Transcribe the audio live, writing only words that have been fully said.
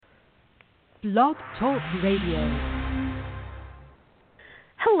Blog Talk Radio.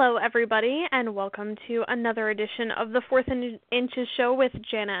 Hello, everybody, and welcome to another edition of the Fourth Inches Show with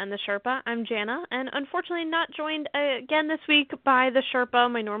Jana and the Sherpa. I'm Jana, and unfortunately not joined again this week by the Sherpa,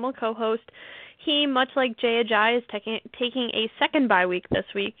 my normal co-host. He, much like Jay Ajay, is taking a second bye week this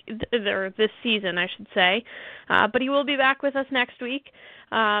week, or this season, I should say. But he will be back with us next week.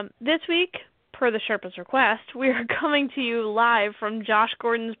 This week, per the Sherpa's request, we are coming to you live from Josh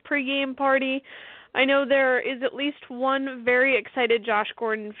Gordon's pregame party. I know there is at least one very excited Josh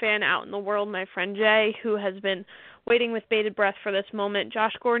Gordon fan out in the world, my friend Jay, who has been waiting with bated breath for this moment.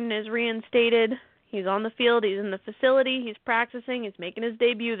 Josh Gordon is reinstated. He's on the field. He's in the facility. He's practicing. He's making his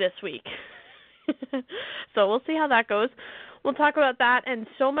debut this week. So we'll see how that goes. We'll talk about that and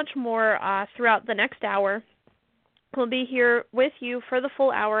so much more throughout the next hour. We'll be here with you for the full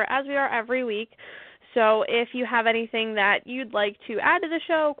hour, as we are every week. So if you have anything that you'd like to add to the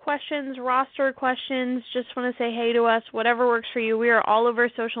show, questions, roster questions, just want to say hey to us, whatever works for you. We are all over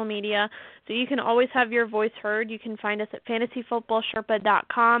social media, so you can always have your voice heard. You can find us at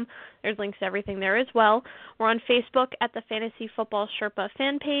fantasyfootballsherpa.com. There's links to everything there as well. We're on Facebook at the Fantasy Football Sherpa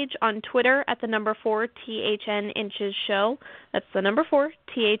fan page, on Twitter at the number 4 THN Inches Show. That's the number 4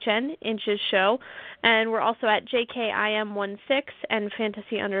 THN Inches Show. And we're also at JKIM16 and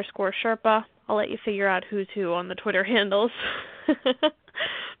fantasy_Sherpa. I'll let you figure out who's who on the Twitter handles.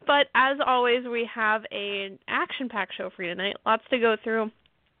 But as always, we have an action-packed show for you tonight. Lots to go through.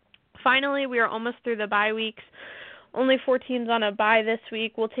 Finally, we are almost through the bye weeks. Only 4 teams on a bye this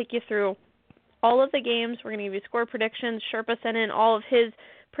week. We'll take you through all of the games. We're going to give you score predictions. Sherpa sent in all of his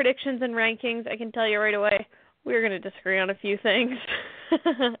predictions and rankings. I can tell you right away, we're going to disagree on a few things.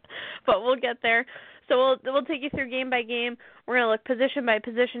 But we'll get there. So we'll take you through game by game. We're going to look position by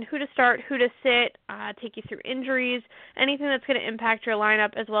position, who to start, who to sit, take you through injuries, anything that's going to impact your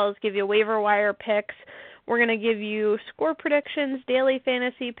lineup, as well as give you waiver wire picks. We're going to give you score predictions, daily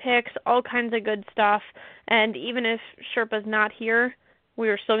fantasy picks, all kinds of good stuff. And even if Sherpa's not here, we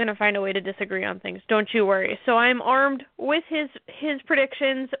are still going to find a way to disagree on things. Don't you worry. So I'm armed with his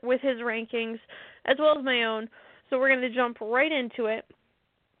predictions, with his rankings, as well as my own. So we're going to jump right into it.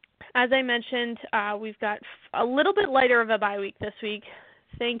 As I mentioned, we've got a little bit lighter of a bye week this week.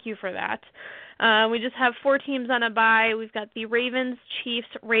 Thank you for that. We just have 4 teams on a bye. We've got the Ravens, Chiefs,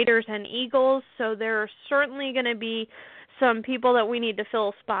 Raiders, and Eagles. So there are certainly going to be some people that we need to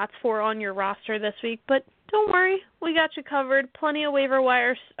fill spots for on your roster this week. But don't worry, we got you covered. Plenty of waiver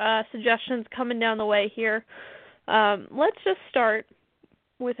wire suggestions coming down the way here. Let's just start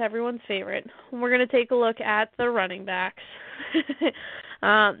with everyone's favorite. We're going to take a look at the running backs.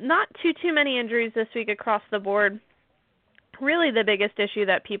 Not too many injuries this week across the board. Really the biggest issue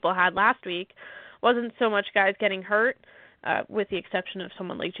that people had last week wasn't so much guys getting hurt, with the exception of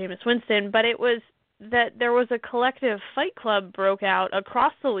someone like Jameis Winston, but it was that there was a collective fight club broke out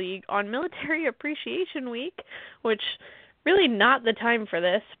across the league on Military Appreciation Week, which really not the time for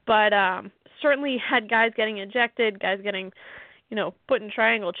this, but certainly had guys getting ejected, guys getting, put in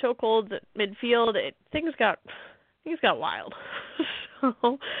triangle chokeholds at midfield. Things got wild.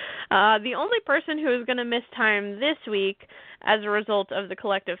 So, the only person who is going to miss time this week as a result of the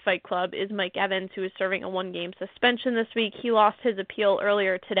collective fight club is Mike Evans, who is serving a 1-game suspension this week. He lost his appeal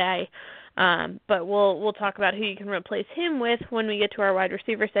earlier today, but we'll talk about who you can replace him with when we get to our wide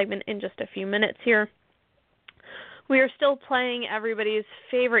receiver segment in just a few minutes here. We are still playing everybody's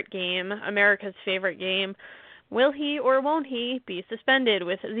favorite game, America's favorite game. Will he or won't he be suspended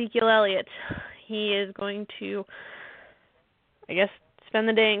with Ezekiel Elliott? He is going to, I guess, spend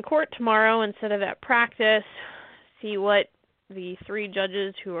the day in court tomorrow instead of at practice, see what the 3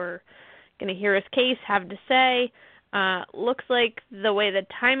 judges who are going to hear his case have to say. Looks like the way the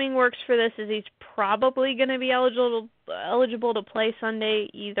timing works for this is he's probably going to be eligible to play Sunday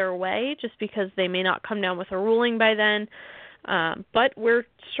either way, just because they may not come down with a ruling by then. But we're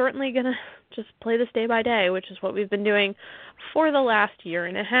certainly going to just play this day by day, which is what we've been doing for the last year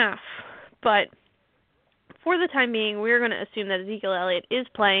and a half. But for the time being, we're going to assume that Ezekiel Elliott is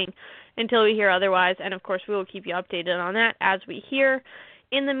playing until we hear otherwise, and of course we will keep you updated on that as we hear.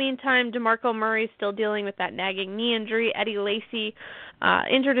 In the meantime, DeMarco Murray is still dealing with that nagging knee injury. Eddie Lacy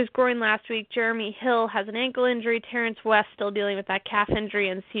injured his groin last week. Jeremy Hill has an ankle injury. Terrence West still dealing with that calf injury,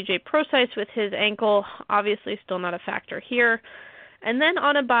 and CJ Prosise with his ankle, obviously still not a factor here. And then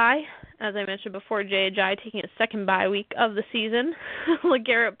on a bye, as I mentioned before, Jay Ajay taking his second bye week of the season.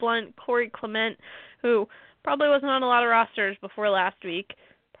 LeGarrette Blount, Corey Clement, who probably wasn't on a lot of rosters before last week.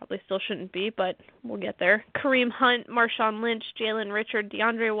 Probably still shouldn't be, but we'll get there. Kareem Hunt, Marshawn Lynch, Jalen Richard,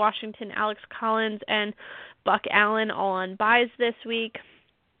 DeAndre Washington, Alex Collins, and Buck Allen all on byes this week.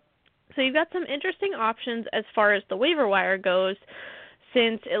 So you've got some interesting options as far as the waiver wire goes,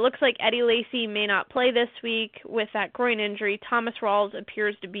 since it looks like Eddie Lacy may not play this week with that groin injury. Thomas Rawls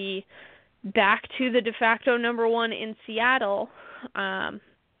appears to be back to the de facto number one in Seattle.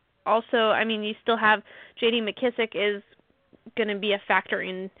 Also, I mean, you still have J.D. McKissick is going to be a factor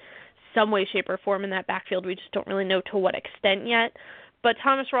in some way, shape, or form in that backfield. We just don't really know to what extent yet. But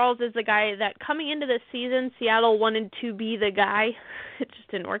Thomas Rawls is the guy that coming into this season, Seattle wanted to be the guy. It just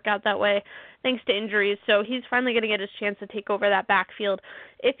didn't work out that way thanks to injuries. So he's finally going to get his chance to take over that backfield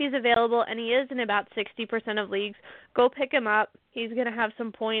if he's available, and he is in about 60% of leagues. Go pick him up. He's going to have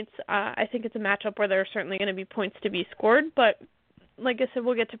some points. I think it's a matchup where there are certainly going to be points to be scored, but like I said,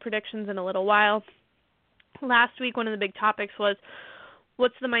 we'll get to predictions in a little while. Last week, one of the big topics was,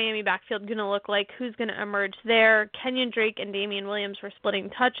 what's the Miami backfield going to look like? Who's going to emerge there? Kenyon Drake and Damian Williams were splitting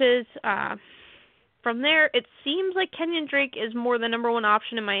touches. From there, it seems like Kenyon Drake is more the number one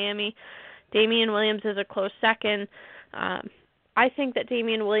option in Miami. Damian Williams is a close second. I think that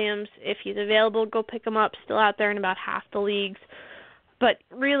Damian Williams, if he's available, go pick him up, still out there in about half the leagues. But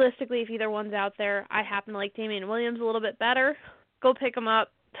realistically, if either one's out there, I happen to like Damian Williams a little bit better. Go pick him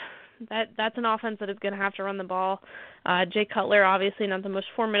up. That's an offense that is going to have to run the ball. Jay Cutler, obviously not the most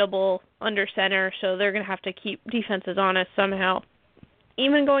formidable under center, so they're going to have to keep defenses honest somehow.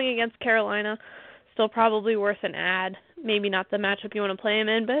 Even going against Carolina, still probably worth an ad. Maybe not the matchup you want to play him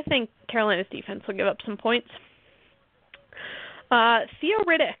in, but I think Carolina's defense will give up some points. Theo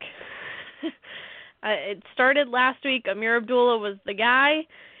Riddick. It started last week. Amir Abdullah was the guy.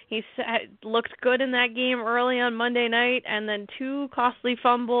 He looked good in that game early on Monday night, and then two costly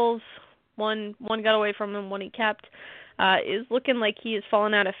fumbles. One got away from him, one he kept. Is looking like he is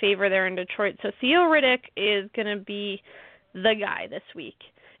falling out of favor there in Detroit. So Theo Riddick is going to be the guy this week.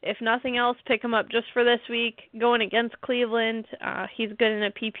 If nothing else, pick him up just for this week. Going against Cleveland, he's good in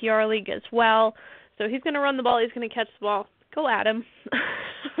a PPR league as well. So he's going to run the ball. He's going to catch the ball. Go at him.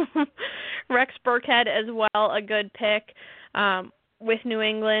 Rex Burkhead as well, a good pick. With New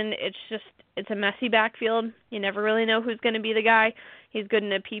England, it's a messy backfield. You never really know who's going to be the guy. He's good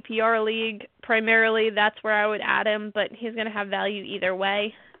in a PPR league. Primarily, that's where I would add him, but he's going to have value either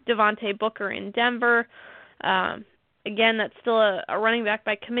way. Devontae Booker in Denver. Again, that's still a running back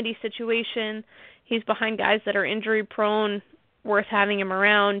by committee situation. He's behind guys that are injury prone, worth having him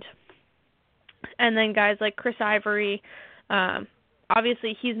around. And then guys like Chris Ivory.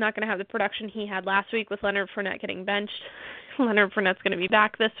 Obviously, he's not going to have the production he had last week with Leonard Fournette getting benched. Leonard Fournette's going to be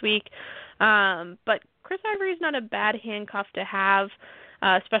back this week. But Chris Ivory's not a bad handcuff to have,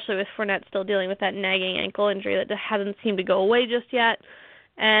 especially with Fournette still dealing with that nagging ankle injury that hasn't seemed to go away just yet.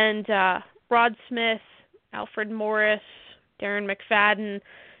 And Rod Smith, Alfred Morris, Darren McFadden,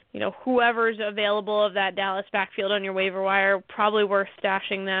 whoever's available of that Dallas backfield on your waiver wire, probably worth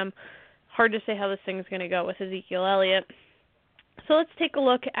stashing them. Hard to say how this thing's going to go with Ezekiel Elliott. So let's take a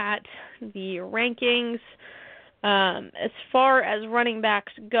look at the rankings. As far as running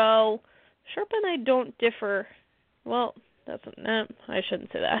backs go, Sherpa and I don't differ. Well, I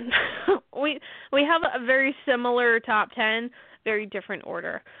shouldn't say that. we have a very similar top 10, very different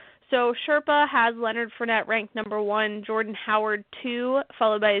order. So Sherpa has Leonard Fournette ranked number 1, Jordan Howard 2,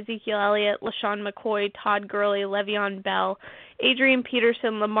 followed by Ezekiel Elliott, LaShawn McCoy, Todd Gurley, Le'Veon Bell, Adrian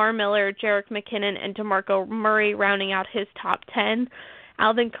Peterson, Lamar Miller, Jerick McKinnon, and DeMarco Murray rounding out his top 10.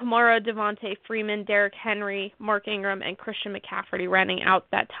 Alvin Kamara, Devontae Freeman, Derrick Henry, Mark Ingram, and Christian McCaffrey rounding out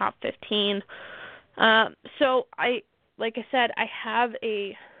that top 15. So like I said, I have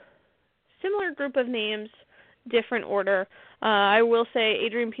a similar group of names, different order. I will say,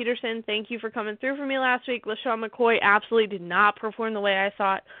 Adrian Peterson, thank you for coming through for me last week. LaShawn McCoy absolutely did not perform the way I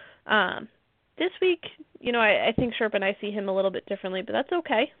thought. This week, I think Sherpa and I see him a little bit differently, but that's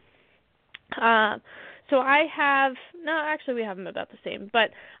okay. So we have him about the same, but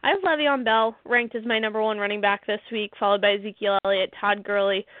I have Le'Veon Bell ranked as my number 1 running back this week, followed by Ezekiel Elliott, Todd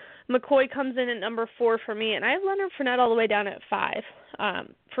Gurley. McCoy comes in at number 4 for me, and I have Leonard Fournette all the way down at 5.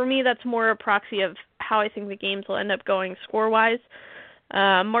 For me, that's more a proxy of how I think the games will end up going score-wise.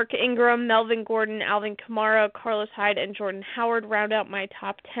 Mark Ingram, Melvin Gordon, Alvin Kamara, Carlos Hyde, and Jordan Howard round out my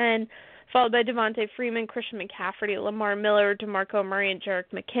top 10, followed by Devontae Freeman, Christian McCaffrey, Lamar Miller, DeMarco Murray, and Jerick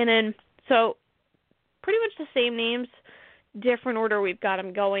McKinnon. So pretty much the same names, different order we've got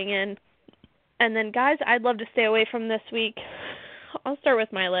them going in. And then guys I'd love to stay away from this week, I'll start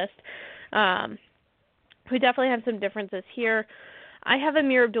with my list. We definitely have some differences here. I have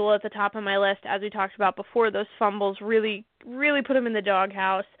Amir Abdullah at the top of my list, as we talked about before. Those fumbles really, really put him in the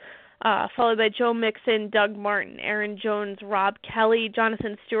doghouse, followed by Joe Mixon, Doug Martin, Aaron Jones, Rob Kelly,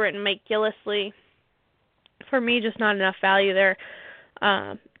 Jonathan Stewart, and Mike Gillislee. For me, just not enough value there.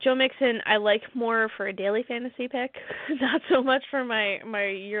 Joe Mixon, I like more for a daily fantasy pick, not so much for my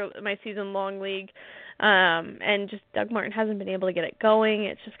season long league. And just Doug Martin hasn't been able to get it going.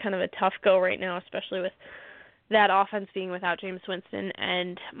 It's just kind of a tough go right now, especially with that offense being without James Winston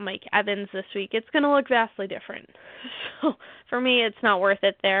and Mike Evans this week. It's going to look vastly different. So for me, it's not worth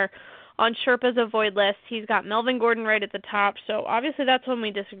it there. On Sherpa's avoid list, he's got Melvin Gordon right at the top, so obviously that's one we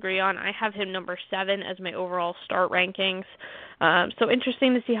disagree on. I have him number 7 as my overall start rankings. So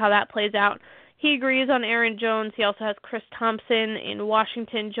interesting to see how that plays out. He agrees on Aaron Jones. He also has Chris Thompson in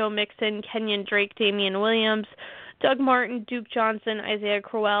Washington, Joe Mixon, Kenyon Drake, Damian Williams, Doug Martin, Duke Johnson, Isaiah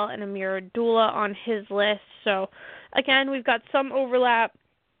Crowell, and Amir Abdullah on his list. So, again, we've got some overlap.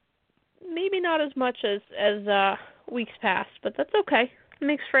 Maybe not as much as weeks past, but that's okay. It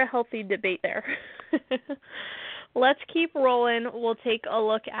makes for a healthy debate there. Let's keep rolling. We'll take a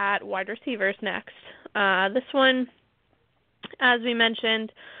look at wide receivers next. This one, as we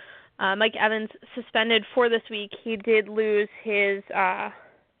mentioned, Mike Evans suspended for this week. He did lose his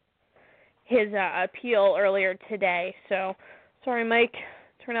appeal earlier today. So, sorry, Mike.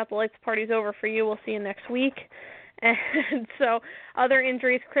 Turn out the lights. Party's over for you. We'll see you next week. And so, other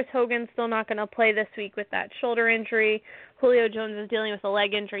injuries. Chris Hogan's still not going to play this week with that shoulder injury. Julio Jones is dealing with a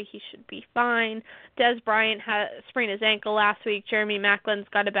leg injury. He should be fine. Des Bryant sprained his ankle last week. Jeremy Maclin's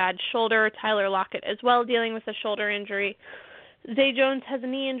got a bad shoulder. Tyler Lockett as well dealing with a shoulder injury. Zay Jones has a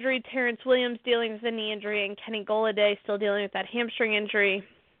knee injury. Terrence Williams dealing with a knee injury. And Kenny Golladay still dealing with that hamstring injury.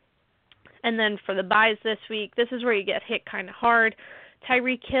 And then for the buys this week, this is where you get hit kind of hard.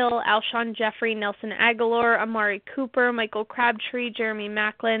 Tyreek Hill, Alshon Jeffrey, Nelson Aguilar, Amari Cooper, Michael Crabtree, Jeremy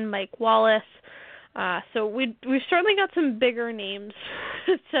Maclin, Mike Wallace. So we've certainly got some bigger names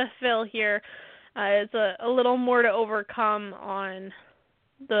to fill here. It's a little more to overcome on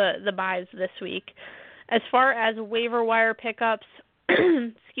the buys this week. As far as waiver wire pickups,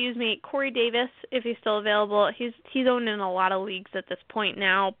 Corey Davis, if he's still available, he's owned in a lot of leagues at this point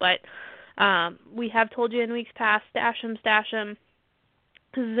now, but we have told you in weeks past, stash him.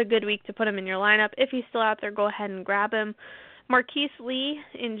 This is a good week to put him in your lineup. If he's still out there, go ahead and grab him. Marquise Lee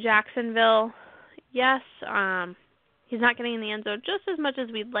in Jacksonville, yes, he's not getting in the end zone just as much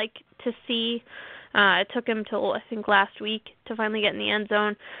as we'd like to see. It took him till, I think, last week to finally get in the end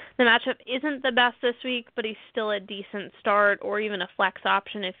zone. The matchup isn't the best this week, but he's still a decent start or even a flex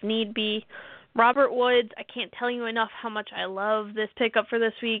option if need be. Robert Woods, I can't tell you enough how much I love this pickup for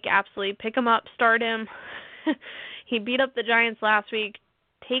this week. Absolutely pick him up, start him. He beat up the Giants last week.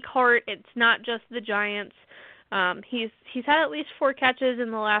 Take heart, it's not just the Giants. He's had at least 4 catches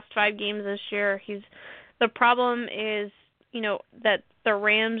in the last 5 games this year. The problem is, that the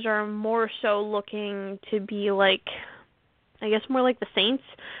Rams are more so looking to be like, I guess more like the Saints.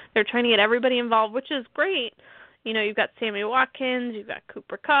 They're trying to get everybody involved, which is great. You've got Sammy Watkins, you've got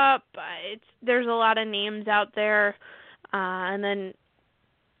Cooper Kupp. There's a lot of names out there. And then,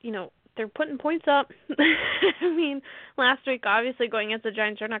 they're putting points up. I mean, last week, obviously, going against the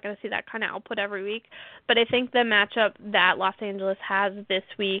Giants, you're not going to see that kind of output every week. But I think the matchup that Los Angeles has this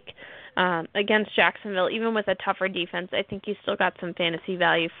week against Jacksonville, even with a tougher defense, I think you still got some fantasy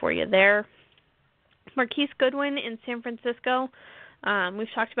value for you there. Marquise Goodwin in San Francisco.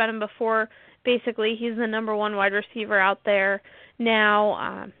 We've talked about him before. Basically, he's the number 1 wide receiver out there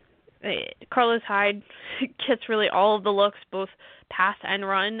now. Carlos Hyde gets really all of the looks, both pass and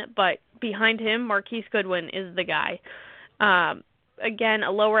run, but behind him, Marquise Goodwin is the guy. Again,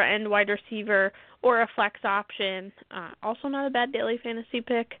 a lower-end wide receiver or a flex option. Also not a bad daily fantasy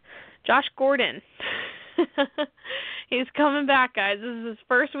pick. Josh Gordon. He's coming back, guys. This is his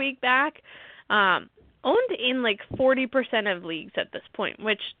first week back. Owned in like 40% of leagues at this point,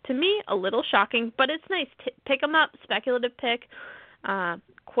 which to me, a little shocking, but it's nice. Pick him up, speculative pick.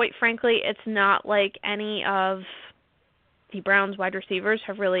 Quite frankly, it's not like any of the Browns wide receivers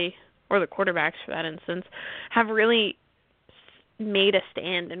have really, or the quarterbacks for that instance, have really made a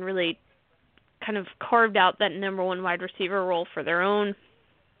stand and really kind of carved out that number 1 wide receiver role for their own.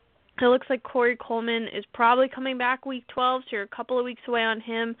 It looks like Corey Coleman is probably coming back week 12, so you're a couple of weeks away on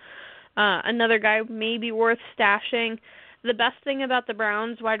him. Another guy may be worth stashing. The best thing about the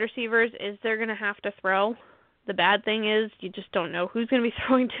Browns wide receivers is they're going to have to throw. The bad thing is you just don't know who's going to be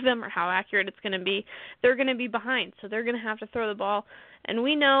throwing to them or how accurate it's going to be. They're going to be behind, so they're going to have to throw the ball. And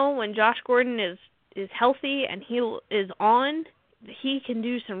we know when Josh Gordon is healthy and he is on, he can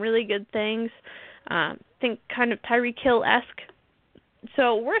do some really good things. Think kind of Tyreek Hill-esque.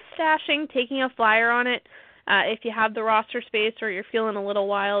 So worth stashing, taking a flyer on it. If you have the roster space or you're feeling a little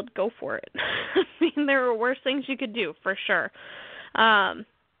wild, go for it. I mean, there are worse things you could do, for sure.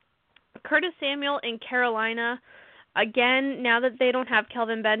 Curtis Samuel in Carolina. Again, now that they don't have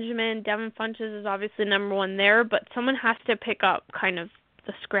Kelvin Benjamin, Devin Funches is obviously number one there, but someone has to pick up kind of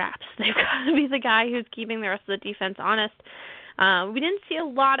the scraps. They've got to be the guy who's keeping the rest of the defense honest. We didn't see a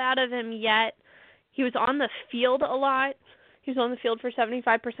lot out of him yet. He was on the field a lot. He was on the field for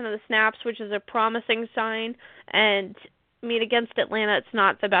 75% of the snaps, which is a promising sign. And I mean, against Atlanta, it's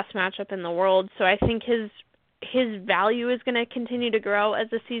not the best matchup in the world, so I think his value is going to continue to grow as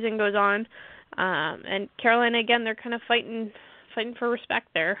the season goes on. And Carolina, again, they're kind of fighting for respect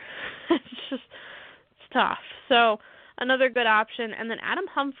there. It's tough. So another good option. And then Adam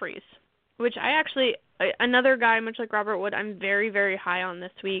Humphries, which another guy, much like Robert Wood, I'm very, very high on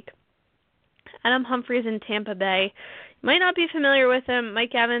this week. Adam Humphries in Tampa Bay. You might not be familiar with him.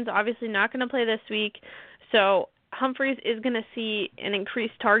 Mike Evans obviously not going to play this week. So Humphries is going to see an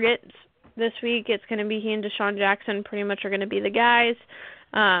increased targets this week. It's going to be he and Deshaun Jackson pretty much are going to be the guys.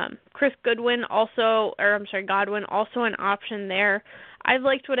 Godwin also an option there. I've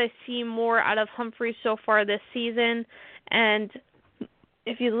liked what I see more out of Humphries so far this season, and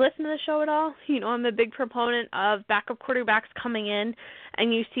if you listen to the show at all, you know I'm a big proponent of backup quarterbacks coming in,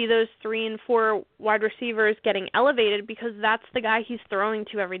 and you see those 3 and 4 wide receivers getting elevated because that's the guy he's throwing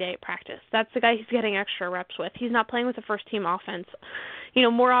to every day at practice. That's the guy he's getting extra reps with. He's not playing with the first team offense. You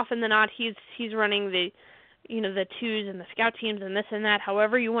know, more often than not, he's running the twos and the scout teams and this and that,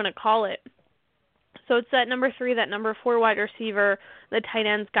 however you want to call it. So it's that number 3, that number 4 wide receiver, the tight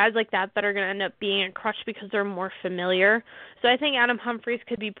ends, guys like that are going to end up being a crutch because they're more familiar. So I think Adam Humphries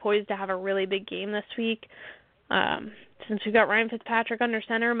could be poised to have a really big game this week. Since we've got Ryan Fitzpatrick under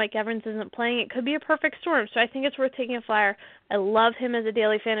center, Mike Evans isn't playing, it could be a perfect storm. So I think it's worth taking a flyer. I love him as a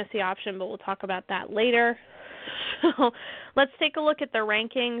daily fantasy option, but we'll talk about that later. So let's take a look at the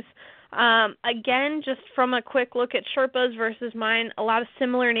rankings. Again, just from a quick look at Sherpa's versus mine, a lot of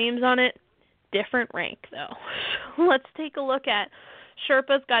similar names on it. Different rank, though. So let's take a look at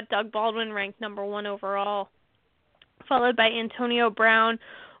Sherpa's got Doug Baldwin ranked number 1 overall, followed by Antonio Brown,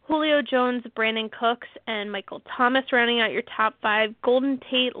 Julio Jones, Brandon Cooks, and Michael Thomas rounding out your top 5. Golden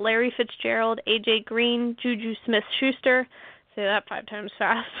Tate, Larry Fitzgerald, A.J. Green, Juju Smith-Schuster, say that 5 times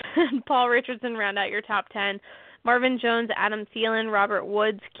fast, and Paul Richardson round out your top 10. Marvin Jones, Adam Thielen, Robert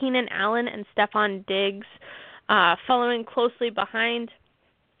Woods, Keenan Allen, and Stephon Diggs following closely behind.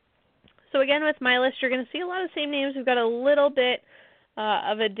 So again, with my list, you're going to see a lot of the same names. We've got a little bit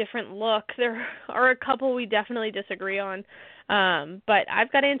of a different look. There are a couple we definitely disagree on. But I've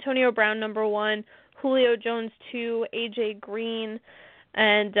got Antonio Brown number 1, Julio Jones 2, A.J. Green,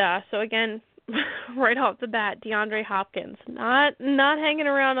 and so again, right off the bat, DeAndre Hopkins. Not hanging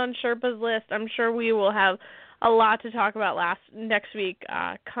around on Sherpa's list. I'm sure we will have a lot to talk about next week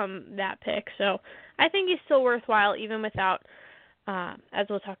come that pick. So I think he's still worthwhile even without, as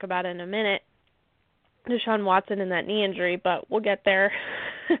we'll talk about in a minute, Deshaun Watson and that knee injury, but we'll get there.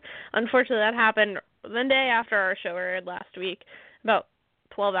 Unfortunately, that happened the day after our show aired last week, about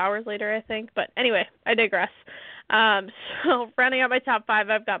 12 hours later, I think. But anyway, I digress. So rounding out my top 5,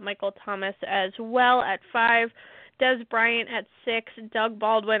 I've got Michael Thomas as well at 5, Dez Bryant at 6, Doug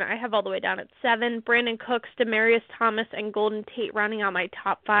Baldwin I have all the way down at 7, Brandon Cooks, Demaryius Thomas, and Golden Tate rounding out my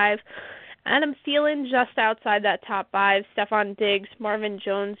top 5. Adam Thielen just outside that top 5, Stephon Diggs, Marvin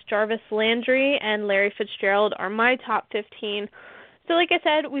Jones, Jarvis Landry, and Larry Fitzgerald are my top 15. So like I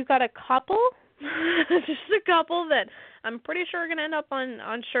said, we've got a couple, just a couple that I'm pretty sure are going to end up on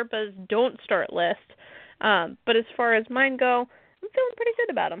Sherpa's don't start list. But as far as mine go, I'm feeling pretty good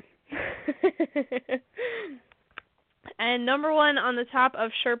about them. And number 1 on the top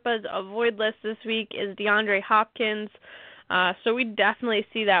of Sherpa's avoid list this week is DeAndre Hopkins. So we definitely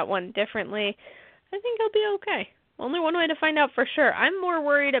see that one differently. I think he'll be okay. Only one way to find out for sure. I'm more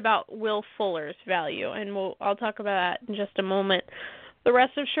worried about Will Fuller's value, and I'll talk about that in just a moment. The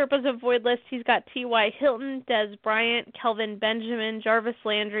rest of Sherpa's avoid list, he's got T.Y. Hilton, Dez Bryant, Kelvin Benjamin, Jarvis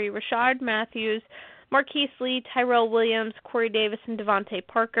Landry, Rashard Matthews, Marquise Lee, Tyrell Williams, Corey Davis, and Devontae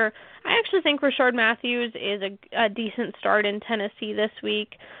Parker. I actually think Rashard Matthews is a decent start in Tennessee this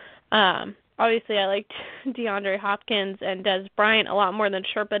week. Obviously, I liked DeAndre Hopkins and Dez Bryant a lot more than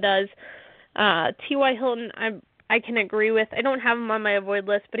Sherpa does. T.Y. Hilton, I can agree with. I don't have him on my avoid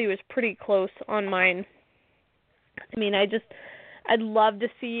list, but he was pretty close on mine. I mean, I'd love to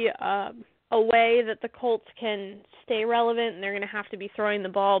see a way that the Colts can stay relevant, and they're going to have to be throwing the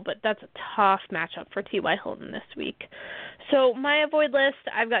ball, but that's a tough matchup for T.Y. Hilton this week. So my avoid list,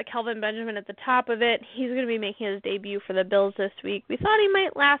 I've got Kelvin Benjamin at the top of it. He's going to be making his debut for the Bills this week. We thought he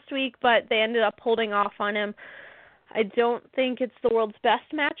might last week, but they ended up holding off on him. I don't think it's the world's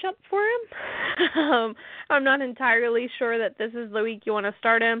best matchup for him. I'm not entirely sure that this is the week you want to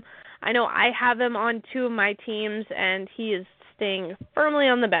start him. I know I have him on 2 of my teams, and he is staying firmly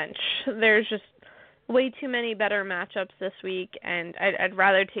on the bench. There's just way too many better matchups this week, and I'd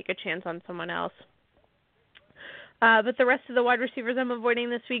rather take a chance on someone else. But the rest of the wide receivers I'm avoiding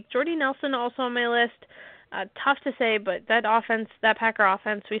this week, Jordy Nelson also on my list. Tough to say, but that Packer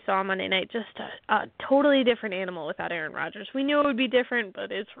offense we saw on Monday night, just a totally different animal without Aaron Rodgers. We knew it would be different,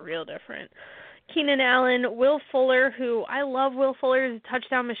 but it's real different. Keenan Allen, Will Fuller, who I love Will Fuller as a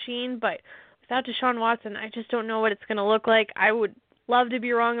touchdown machine, but without Deshaun Watson, I just don't know what it's going to look like. I would love to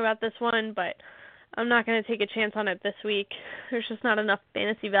be wrong about this one, but I'm not going to take a chance on it this week. There's just not enough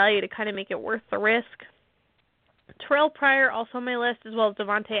fantasy value to kind of make it worth the risk. Terrell Pryor also on my list, as well as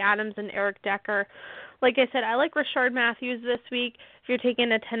Devontae Adams and Eric Decker. Like I said, I like Rashard Matthews this week. If you're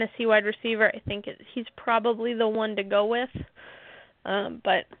taking a Tennessee wide receiver, I think he's probably the one to go with.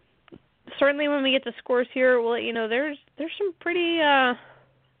 But certainly when we get to scores here, we'll let you know there's some pretty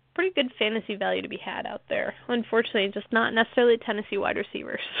good fantasy value to be had out there. Unfortunately, just not necessarily Tennessee wide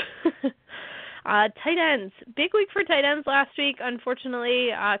receivers. Tight ends. Big week for tight ends last week. Unfortunately,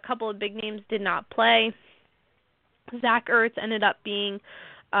 a couple of big names did not play. Zach Ertz ended up being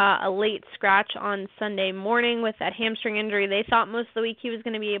a late scratch on Sunday morning with that hamstring injury. They thought most of the week he was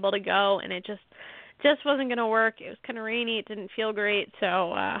going to be able to go, and it just wasn't going to work. It was kind of rainy. It didn't feel great.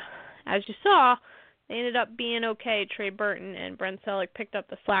 So as you saw, they ended up being okay. Trey Burton and Brent Selleck picked up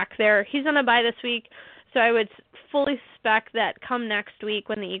the slack there. He's on a bye this week, so I would fully suspect that come next week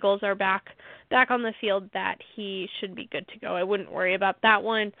when the Eagles are back on the field that he should be good to go. I wouldn't worry about that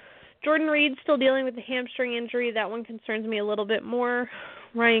one. Jordan Reed's still dealing with the hamstring injury. That one concerns me a little bit more.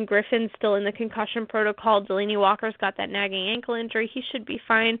 Ryan Griffin's still in the concussion protocol. Delaney Walker's got that nagging ankle injury. He should be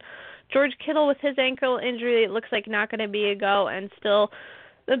fine. George Kittle with his ankle injury, it looks like not going to be a go. And still,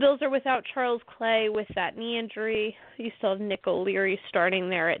 the Bills are without Charles Clay with that knee injury. You still have Nick O'Leary starting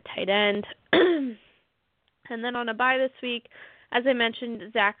there at tight end. And then on a bye this week, as I mentioned,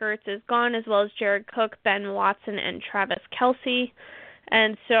 Zach Ertz is gone, as well as Jared Cook, Ben Watson, and Travis Kelce.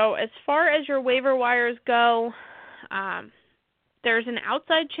 And so as far as your waiver wires go, there's an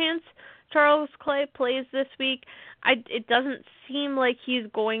outside chance Charles Clay plays this week. It doesn't seem like he's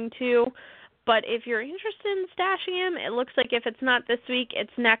going to, but if you're interested in stashing him, it looks like if it's not this week,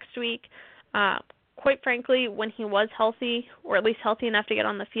 it's next week. Quite frankly, when he was healthy, or at least healthy enough to get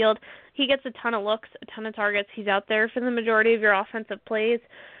on the field, he gets a ton of looks, a ton of targets. He's out there for the majority of your offensive plays.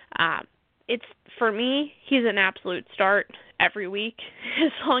 For me, he's an absolute start every week,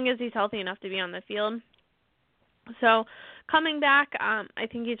 as long as he's healthy enough to be on the field. So coming back, I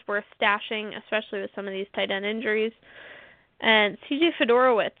think he's worth stashing, especially with some of these tight end injuries. And C.J.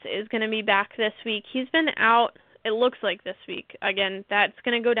 Fedorowicz is going to be back this week. He's been out, it looks like this week. Again, that's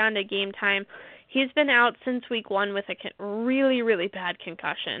going to go down to game time. He's been out since week 1 with a really, really bad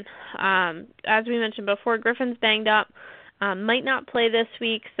concussion. As we mentioned before, Griffin's banged up, might not play this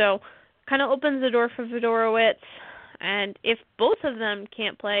week, so kind of opens the door for Fedorowicz. And if both of them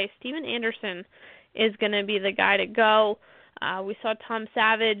can't play, Steven Anderson is going to be the guy to go. We saw Tom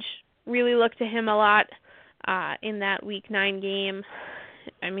Savage really look to him a lot in that Week 9 game.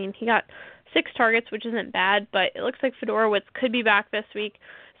 I mean, he got 6 targets, which isn't bad, but it looks like Fedorowicz could be back this week.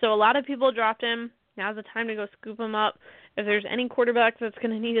 So a lot of people dropped him. Now's the time to go scoop him up. If there's any quarterback that's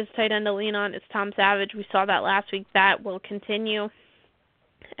going to need his tight end to lean on, it's Tom Savage. We saw that last week. That will continue.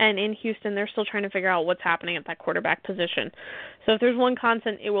 And in Houston, they're still trying to figure out what's happening at that quarterback position. So if there's one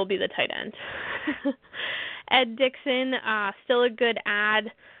constant, it will be the tight end. Ed Dixon, still a good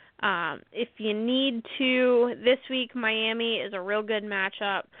ad. If you need to, this week Miami is a real good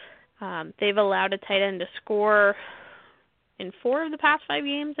matchup. They've allowed a tight end to score in 4 of the past 5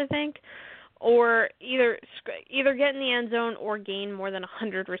 games, I think, or either get in the end zone or gain more than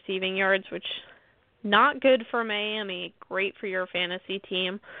 100 receiving yards, which not good for Miami, great for your fantasy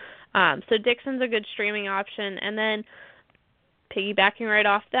team. So Dixon's a good streaming option. And then piggybacking right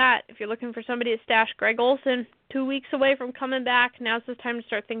off that, if you're looking for somebody to stash, Greg Olsen, 2 weeks away from coming back. Now's the time to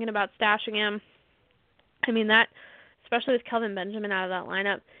start thinking about stashing him. I mean, that, especially with Kelvin Benjamin out of that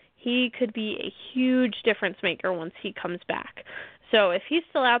lineup, he could be a huge difference maker once he comes back. So if he's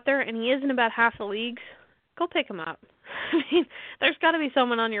still out there and he is in about half the leagues, go pick him up. I mean, there's got to be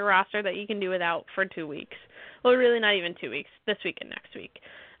someone on your roster that you can do without for 2 weeks. Well, really not even 2 weeks, this week and next week,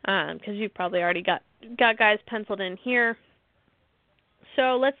 because you've probably already got guys penciled in here.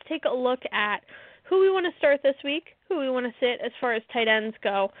 So let's take a look at who we want to start this week, who we want to sit as far as tight ends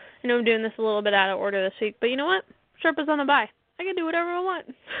go. I know I'm doing this a little bit out of order this week, but you know what? Sherpa's on a bye. I can do whatever I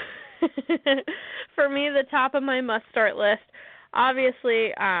want. For me, the top of my must-start list,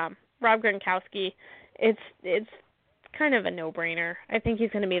 obviously, Rob Gronkowski. It's kind of a no-brainer. I think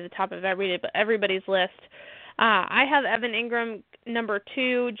he's going to be at the top of everybody's list. I have Evan Ingram number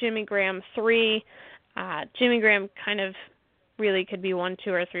 2, Jimmy Graham 3. Jimmy Graham kind of really could be 1,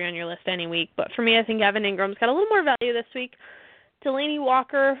 2, or 3 on your list any week, but for me, I think Evan Ingram's got a little more value this week. Delaney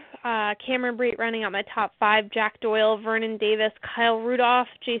Walker, Cameron Brate rounding out my top 5, Jack Doyle, Vernon Davis, Kyle Rudolph,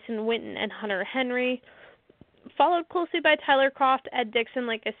 Jason Witten, and Hunter Henry. Followed closely by Tyler Croft, Ed Dixon,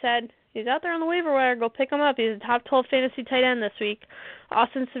 like I said. He's out there on the waiver wire. Go pick him up. He's a top 12 fantasy tight end this week.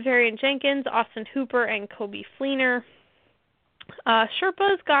 Austin Seferian-Jenkins, Austin Hooper, and Kobe Fleener.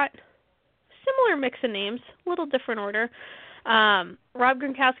 Sherpa's got similar mix of names, a little different order. Rob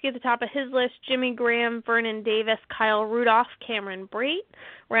Gronkowski at the top of his list, Jimmy Graham, Vernon Davis, Kyle Rudolph, Cameron Brate.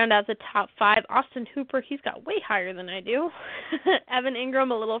 Round out the top 5. Austin Hooper, he's got way higher than I do. Evan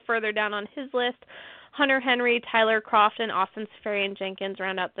Ingram a little further down on his list. Hunter Henry, Tyler Croft, and Austin Seferian-Jenkins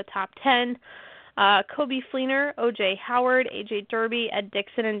round out the top 10. Kobe Fleener, O.J. Howard, A.J. Derby, Ed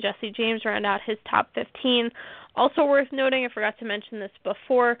Dixon, and Jesse James round out his top 15. Also worth noting, I forgot to mention this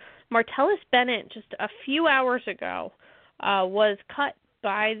before, Martellus Bennett just a few hours ago was cut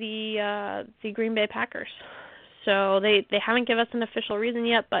by the Green Bay Packers. So they haven't given us an official reason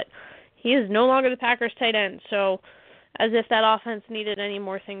yet, but he is no longer the Packers tight end. So as if that offense needed any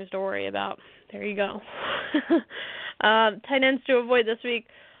more things to worry about. There you go. Tight ends to avoid this week.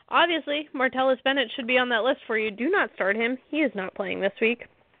 Obviously, Martellus Bennett should be on that list for you. Do not start him. He is not playing this week.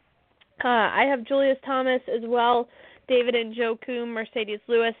 I have Julius Thomas as well, David Njoku, Mercedes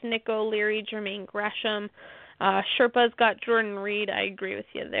Lewis, Nick O'Leary, Jermaine Gresham. Sherpa's got Jordan Reed. I agree with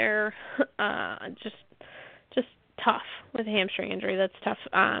you there. Just tough with a hamstring injury. That's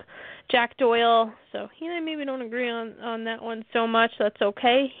tough. Jack Doyle. So he and I maybe don't agree on that one so much. That's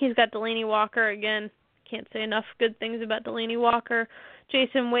okay. He's got Delaney Walker again. Can't say enough good things about Delaney Walker.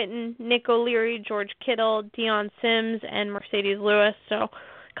 Jason Witten, Nick O'Leary, George Kittle, Deion Sims, and Mercedes Lewis. So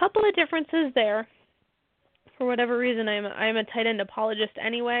a couple of differences there. For whatever reason, I'm a tight end apologist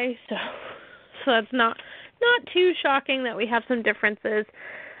anyway. So that's not too shocking that we have some differences.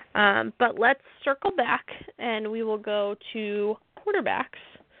 But let's circle back, and we will go to quarterbacks,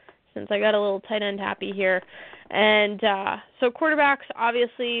 since I got a little tight end happy here. And so quarterbacks,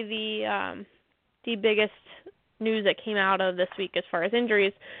 obviously the biggest news that came out of this week as far as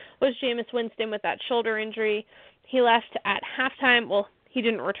injuries was Jameis Winston with that shoulder injury. He left at halftime. Well, he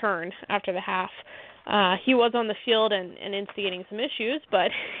didn't return after the half. He was on the field and instigating some issues, but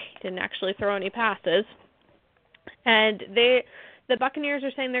he didn't actually throw any passes. And the Buccaneers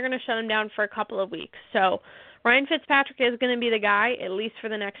are saying they're going to shut him down for a couple of weeks. So Ryan Fitzpatrick is going to be the guy, at least for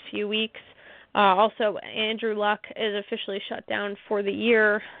the next few weeks. Also, Andrew Luck is officially shut down for the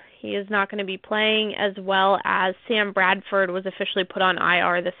year. He is not going to be playing, as well as Sam Bradford was officially put on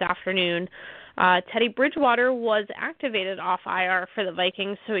IR this afternoon. Teddy Bridgewater was activated off IR for the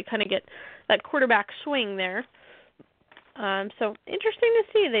Vikings, so we kind of get that quarterback swing there. So interesting to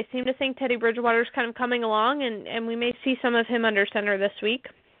see. They seem to think Teddy Bridgewater's kind of coming along, and we may see some of him under center this week.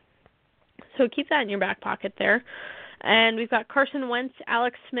 So keep that in your back pocket there. And we've got Carson Wentz,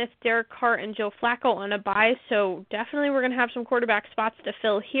 Alex Smith, Derek Carr, and Joe Flacco on a bye, so definitely we're going to have some quarterback spots to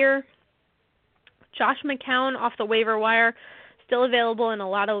fill here. Josh McCown off the waiver wire, still available in a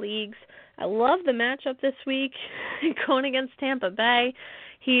lot of leagues. I love the matchup this week going against Tampa Bay.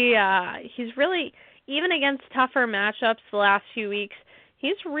 He's really, even against tougher matchups the last few weeks,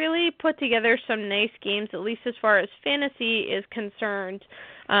 he's really put together some nice games, at least as far as fantasy is concerned.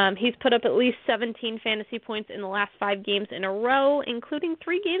 He's put up at least 17 fantasy points in the last 5 games in a row, including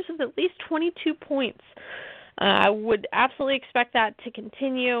 3 games with at least 22 points. I would absolutely expect that to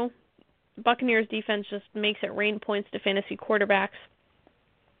continue. Buccaneers defense just makes it rain points to fantasy quarterbacks.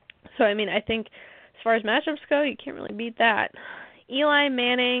 So, I mean, I think as far as matchups go, you can't really beat that. Eli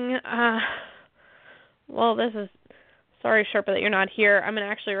Manning, this is, sorry, Sherpa, that you're not here. I'm going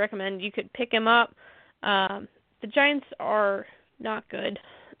to actually recommend you could pick him up. The Giants are not good.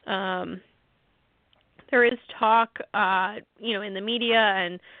 There is talk, in the media,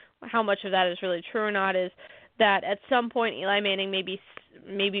 and how much of that is really true or not, is that at some point Eli Manning may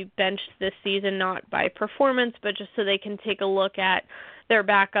be benched this season, not by performance, but just so they can take a look at their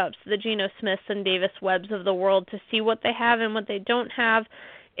backups, the Geno Smiths and Davis Webbs of the world, to see what they have and what they don't have.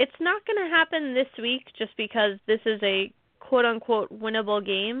 It's not going to happen this week just because this is a quote-unquote winnable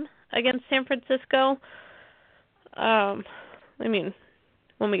game against San Francisco.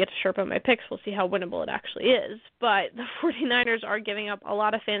 When we get to Sherpa my picks, we'll see how winnable it actually is. But the 49ers are giving up a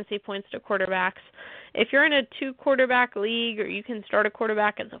lot of fantasy points to quarterbacks. If you're in a 2-quarterback league, or you can start a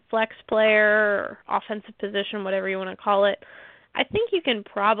quarterback as a flex player or offensive position, whatever you want to call it, I think you can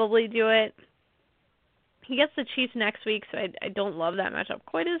probably do it. He gets the Chiefs next week, so I don't love that matchup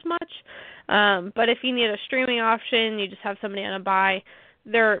quite as much. But if you need a streaming option, you just have somebody on a bye,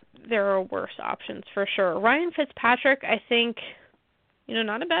 there are worse options for sure. Ryan Fitzpatrick, I think,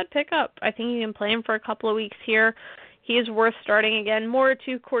 not a bad pickup. I think you can play him for a couple of weeks here. He is worth starting again. More a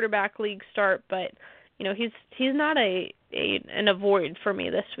 2-quarterback league start, but he's not an avoid for me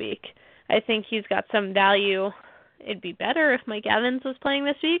this week. I think he's got some value. It'd be better if Mike Evans was playing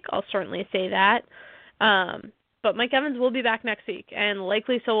this week. I'll certainly say that. But Mike Evans will be back next week, and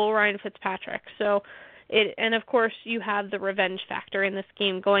likely so will Ryan Fitzpatrick. And of course you have the revenge factor in this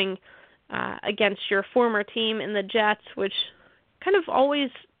game going against your former team in the Jets, which kind of always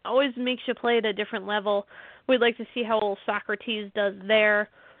makes you play at a different level. We'd like to see how old Socrates does there.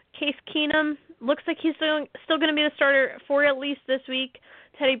 Case Keenum looks like he's still going to be the starter for at least this week.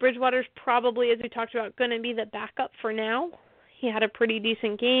 Teddy Bridgewater's probably, as we talked about, going to be the backup for now. He had a pretty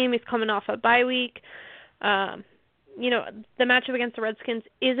decent game. He's coming off a bye week. The matchup against the Redskins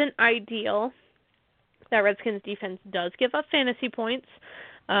isn't ideal. That Redskins defense does give up fantasy points.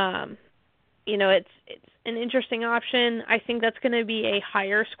 It's an interesting option. I think that's going to be a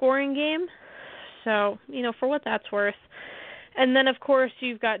higher scoring game. So, for what that's worth. And then, of course,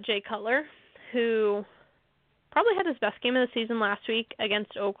 you've got Jay Cutler, who probably had his best game of the season last week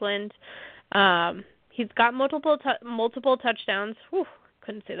against Oakland. He's got multiple touchdowns. Whew,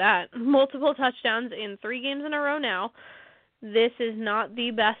 couldn't say that. Multiple touchdowns in 3 games in a row now. This is not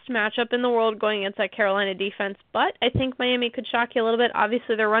the best matchup in the world going against that Carolina defense, but I think Miami could shock you a little bit.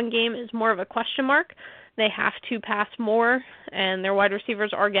 Obviously, their run game is more of a question mark. They have to pass more, and their wide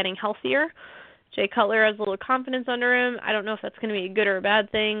receivers are getting healthier. Jay Cutler has a little confidence under him. I don't know if that's going to be a good or a bad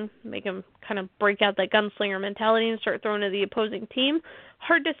thing. Make him kind of break out that gunslinger mentality and start throwing to the opposing team.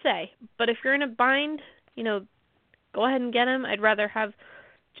 Hard to say. But if you're in a bind, go ahead and get him. I'd rather have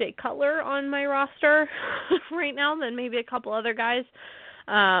Jay Cutler on my roster right now than maybe a couple other guys.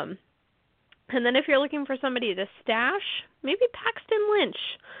 And then if you're looking for somebody to stash, maybe Paxton Lynch.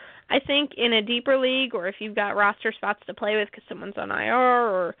 I think in a deeper league, or if you've got roster spots to play with because someone's on IR,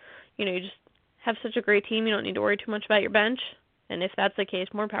 or you just have such a great team, you don't need to worry too much about your bench. And if that's the case,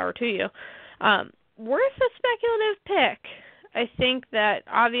 more power to you. Worth a speculative pick. I think that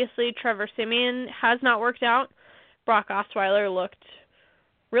obviously Trevor Siemian has not worked out. Brock Osweiler looked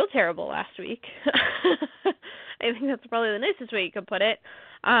real terrible last week. I think that's probably the nicest way you could put it.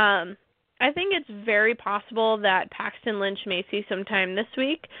 I think it's very possible that Paxton Lynch may see some time this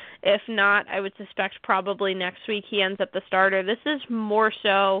week. If not, I would suspect probably next week he ends up the starter. This is more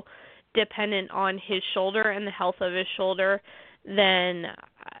so dependent on his shoulder and the health of his shoulder than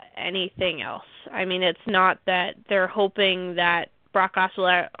anything else. I mean, it's not that they're hoping that Brock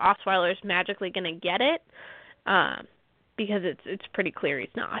Osweiler is magically going to get it, because it's pretty clear he's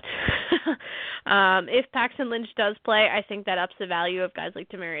not. If Paxton Lynch does play, I think that ups the value of guys like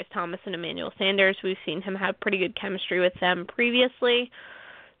Demaryius Thomas and Emmanuel Sanders. We've seen him have pretty good chemistry with them previously.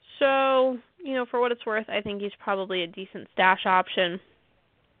 So, for what it's worth, I think he's probably a decent stash option.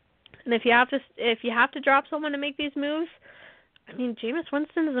 And if you have to drop someone to make these moves, I mean, Jameis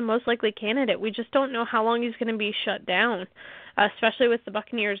Winston is the most likely candidate. We just don't know how long he's going to be shut down, especially with the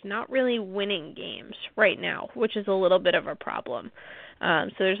Buccaneers not really winning games right now, which is a little bit of a problem.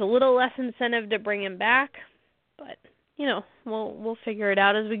 So there's a little less incentive to bring him back, but we'll figure it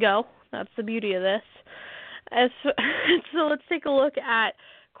out as we go. That's the beauty of this. So let's take a look at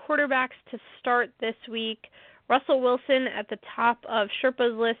quarterbacks to start this week. Russell Wilson at the top of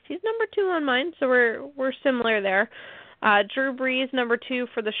Sherpa's list. He's number 2 on mine, so we're similar there. Drew Brees, number 2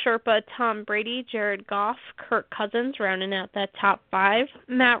 for the Sherpa. Tom Brady, Jared Goff, Kirk Cousins, rounding out that top 5.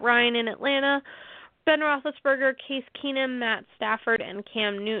 Matt Ryan in Atlanta. Ben Roethlisberger, Case Keenum, Matt Stafford, and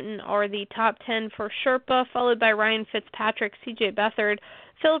Cam Newton are the top 10 for Sherpa, followed by Ryan Fitzpatrick, C.J. Beathard,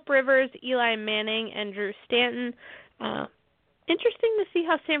 Phillip Rivers, Eli Manning, and Drew Stanton. Interesting to see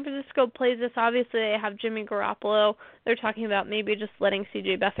how San Francisco plays this. Obviously, they have Jimmy Garoppolo. They're talking about maybe just letting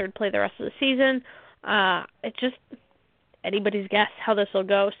C.J. Beathard play the rest of the season. It's just anybody's guess how this will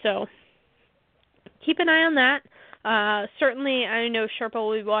go. So keep an eye on that. Certainly, I know Sherpa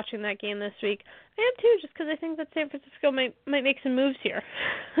will be watching that game this week. I am too, just because I think that San Francisco might make some moves here.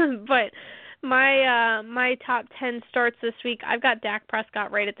 But my top 10 starts this week, I've got Dak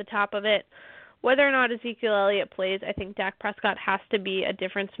Prescott right at the top of it. Whether or not Ezekiel Elliott plays, I think Dak Prescott has to be a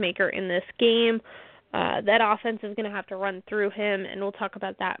difference maker in this game. That offense is going to have to run through him, and we'll talk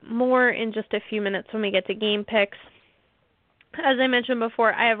about that more in just a few minutes when we get to game picks. As I mentioned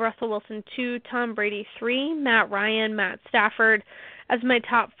before, I have Russell Wilson 2, Tom Brady 3, Matt Ryan, Matt Stafford as my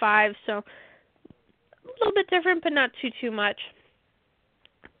top 5, so a little bit different, but not too much.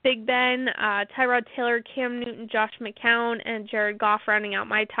 Big Ben, Tyrod Taylor, Cam Newton, Josh McCown, and Jared Goff rounding out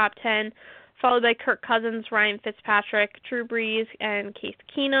my top 10, followed by Kirk Cousins, Ryan Fitzpatrick, Drew Brees, and Case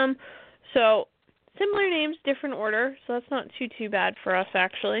Keenum. So similar names, different order, so that's not too bad for us,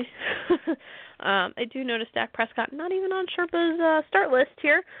 actually. I do notice Dak Prescott not even on Sherpa's start list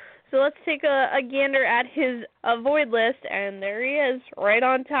here. So let's take a gander at his avoid list, and there he is, right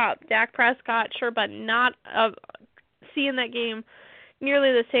on top. Dak Prescott, Sherpa not seeing that game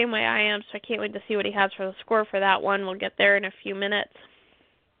nearly the same way I am, so I can't wait to see what he has for the score for that one. We'll get there in a few minutes.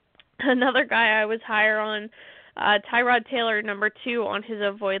 Another guy I was higher on, Tyrod Taylor, number 2 on his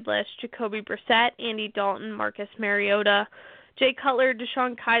avoid list, Jacoby Brissett, Andy Dalton, Marcus Mariota, Jay Cutler,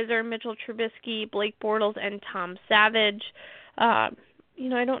 Deshaun Kaiser, Mitchell Trubisky, Blake Bortles, and Tom Savage.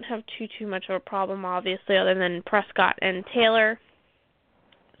 I don't have too much of a problem, obviously, other than Prescott and Taylor.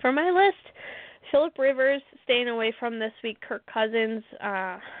 For my list, Phillip Rivers, staying away from this week, Kirk Cousins.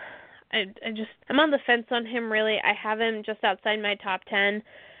 I'm on the fence on him, really. I have him just outside my top 10,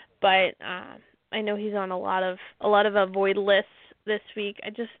 but I know he's on a lot of avoid lists this week.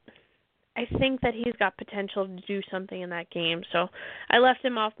 I think that he's got potential to do something in that game, so I left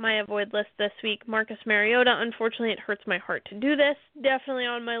him off my avoid list this week. Marcus Mariota, unfortunately, it hurts my heart to do this, definitely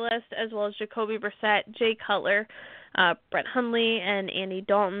on my list, as well as Jacoby Brissett, Jay Cutler, Brett Hundley, and Andy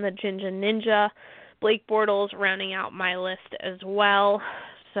Dalton, the Ginger Ninja. Blake Bortles rounding out my list as well.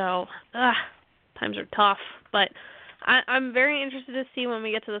 So, times are tough, but I'm very interested to see when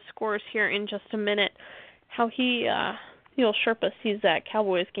we get to the scores here in just a minute how Sherpa sees that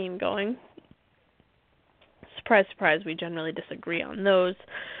Cowboys game going. Surprise, surprise, we generally disagree on those.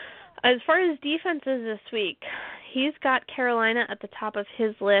 As far as defenses this week, he's got Carolina at the top of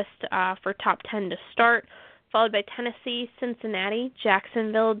his list for top 10 to start, followed by Tennessee, Cincinnati,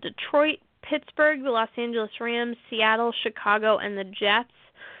 Jacksonville, Detroit, Pittsburgh, the Los Angeles Rams, Seattle, Chicago, and the Jets.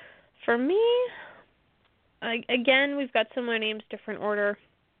 For me, again, we've got similar names, different order.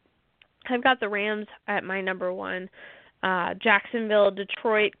 I've got the Rams at my number 1. Jacksonville,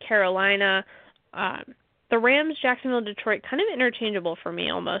 Detroit, Carolina. The Rams, Jacksonville, Detroit, kind of interchangeable for me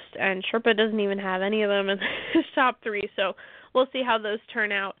almost, and Sherpa doesn't even have any of them in his top 3, so we'll see how those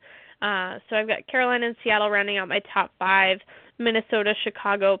turn out. So I've got Carolina and Seattle rounding out my top 5, Minnesota,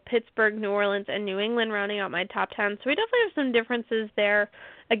 Chicago, Pittsburgh, New Orleans, and New England rounding out my top 10. So we definitely have some differences there.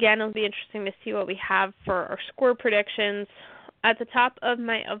 Again, it'll be interesting to see what we have for our score predictions. At the top of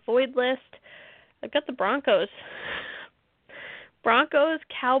my avoid list, I've got the Broncos.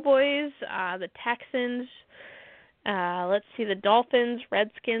 Cowboys, the Texans, the Dolphins,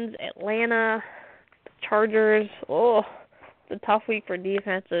 Redskins, Atlanta, the Chargers. Oh, it's a tough week for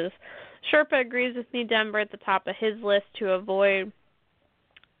defenses. Sherpa agrees with me, Denver at the top of his list to avoid,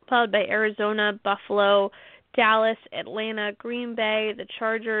 followed by Arizona, Buffalo, Dallas, Atlanta, Green Bay, the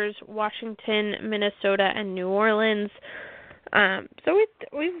Chargers, Washington, Minnesota, and New Orleans. So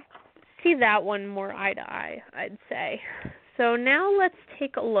we see that one more eye to eye, I'd say. So now let's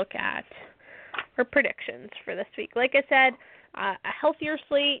take a look at our predictions for this week. Like I said, a healthier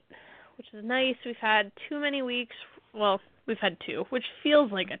slate, which is nice. We've had too many weeks. Well, we've had 2, which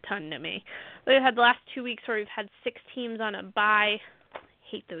feels like a ton to me. We've had the last 2 weeks where we've had 6 teams on a bye.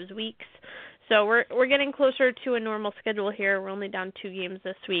 Hate those weeks. So we're getting closer to a normal schedule here. We're only down 2 games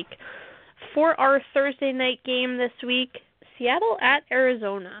this week. For our Thursday night game this week, Seattle at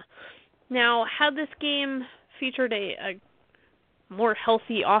Arizona. Now, had this game featured a more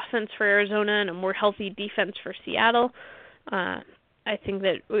healthy offense for Arizona and a more healthy defense for Seattle, I think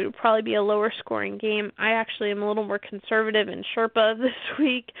that it would probably be a lower scoring game. I actually am a little more conservative in Sherpa this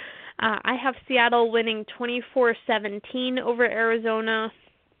week. I have Seattle winning 24-17 over Arizona.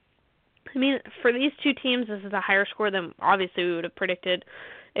 I mean, for these 2 teams, this is a higher score than obviously we would have predicted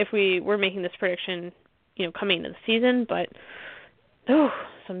if we were making this prediction, coming into the season, but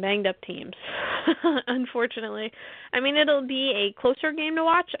some banged up teams, unfortunately. I mean, it'll be a closer game to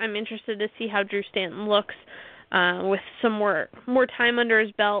watch. I'm interested to see how Drew Stanton looks with some more time under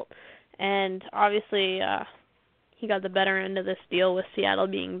his belt, and obviously he got the better end of this deal with Seattle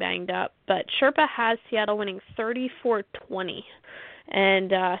being banged up. But Sherpa has Seattle winning 34-20,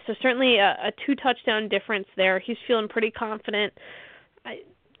 and so certainly a 2-touchdown difference there. He's feeling pretty confident.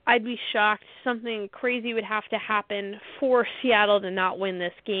 I'd be shocked. Something crazy would have to happen for Seattle to not win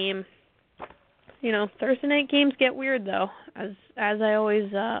this game. Thursday night games get weird though, as I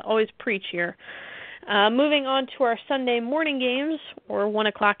always preach here. Moving on to our Sunday morning games, or 1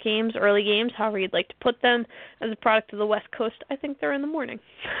 o'clock games, early games, however you'd like to put them. As a product of the West Coast, I think they're in the morning.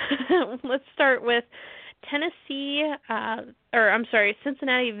 Let's start with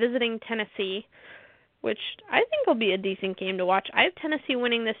Cincinnati visiting Tennessee. which I think will be a decent game to watch. I have Tennessee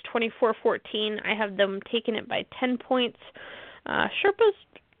winning this 24-14. I have them taking it by 10 points. Sherpa's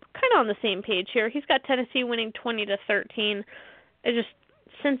kind of on the same page here. He's got Tennessee winning 20-13.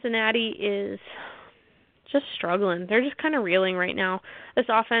 Cincinnati is just struggling. They're just kind of reeling right now. This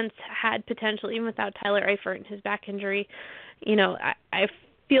offense had potential, even without Tyler Eifert and his back injury. I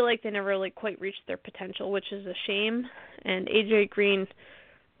feel like they never really quite reached their potential, which is a shame. And A.J. Green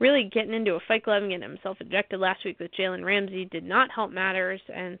really getting into a fight club and getting himself ejected last week with Jalen Ramsey did not help matters.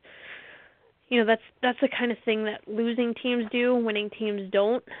 And, that's the kind of thing that losing teams do, winning teams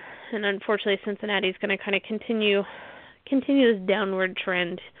don't. And unfortunately, Cincinnati's going to kind of continue this downward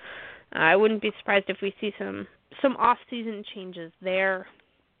trend. I wouldn't be surprised if we see some off-season changes there.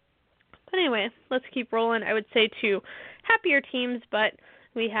 But anyway, let's keep rolling. I would say two happier teams, but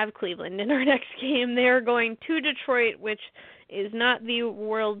we have Cleveland in our next game. They are going to Detroit, which is not the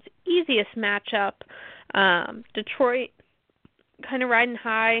world's easiest matchup. Detroit kind of riding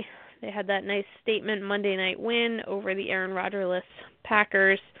high. They had that nice statement Monday night win over the Aaron Rodgers-less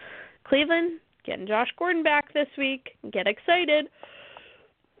Packers. Cleveland getting Josh Gordon back this week. Get excited.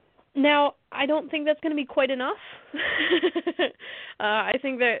 Now, I don't think that's going to be quite enough. I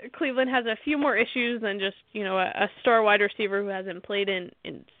think that Cleveland has a few more issues than just, a star wide receiver who hasn't played in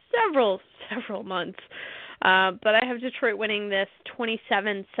several months. But I have Detroit winning this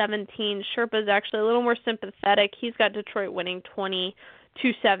 27-17. Sherpa's actually a little more sympathetic. He's got Detroit winning 20-17.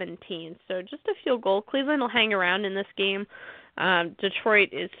 So just a field goal. Cleveland will hang around in this game. Detroit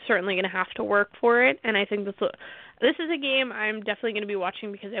is certainly going to have to work for it, and I think this is a game I'm definitely going to be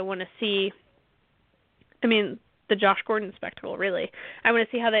watching because I want to see, the Josh Gordon spectacle, really. I want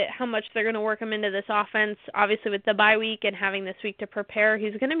to see how much they're going to work him into this offense. Obviously, with the bye week and having this week to prepare,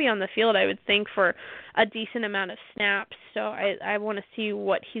 he's going to be on the field, I would think, for a decent amount of snaps. So I want to see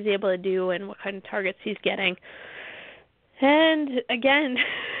what he's able to do and what kind of targets he's getting. And, again,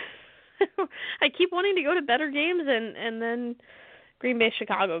 I keep wanting to go to better games, and then Green Bay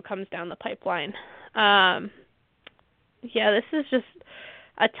Chicago comes down the pipeline. This is just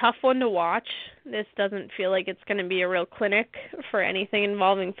a tough one to watch. This doesn't feel like it's going to be a real clinic for anything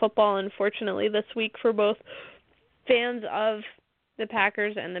involving football, unfortunately, this week for both fans of the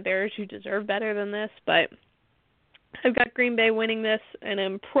Packers and the Bears who deserve better than this. But I've got Green Bay winning this, and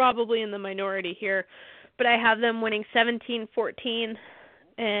I'm probably in the minority here. But I have them winning 17-14.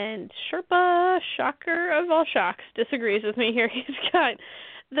 And Sherpa, shocker of all shocks, disagrees with me here. He's got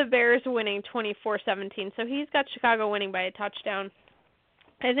the Bears winning 24-17. So he's got Chicago winning by a touchdown.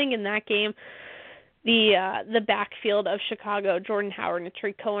 I think in that game, the backfield of Chicago, Jordan Howard and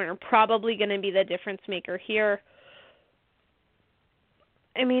Tariq Cohen, are probably going to be the difference maker here.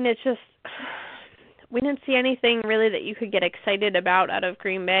 It's just, we didn't see anything really that you could get excited about out of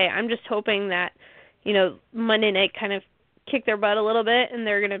Green Bay. I'm just hoping that, Monday night kind of kick their butt a little bit, and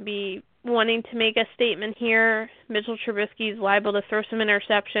they're going to be wanting to make a statement here. Mitchell Trubisky's liable to throw some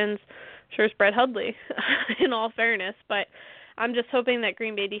interceptions. Sure is Brett Hundley, in all fairness, but I'm just hoping that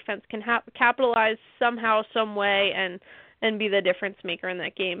Green Bay defense can capitalize somehow, some way, and be the difference maker in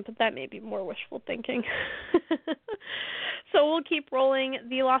that game. But that may be more wishful thinking. So we'll keep rolling.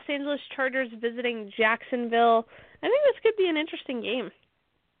 The Los Angeles Chargers visiting Jacksonville. I think this could be an interesting game.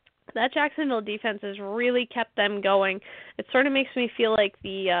 That Jacksonville defense has really kept them going. It sort of makes me feel like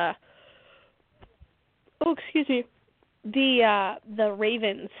the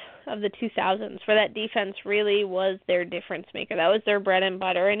Ravens of the 2000s, where that defense really was their difference maker. That was their bread and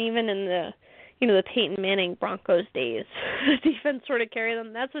butter. And even in the Peyton Manning Broncos days, the defense sort of carried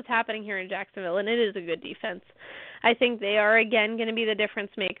them. That's what's happening here in Jacksonville, and it is a good defense. I think they are, again, going to be the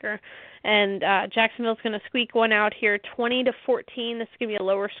difference maker. And Jacksonville's going to squeak one out here, 20-14. This is going to be a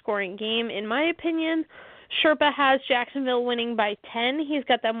lower scoring game. In my opinion, Sherpa has Jacksonville winning by 10. He's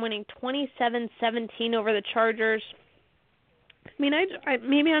got them winning 27-17 over the Chargers. Maybe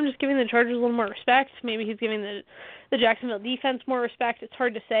I'm just giving the Chargers a little more respect. Maybe he's giving the Jacksonville defense more respect. It's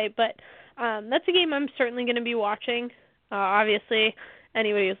hard to say, but that's a game I'm certainly going to be watching. Obviously,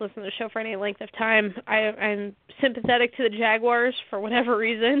 anybody who's listened to the show for any length of time, I'm sympathetic to the Jaguars for whatever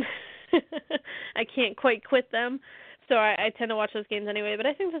reason. I can't quite quit them, so I tend to watch those games anyway. But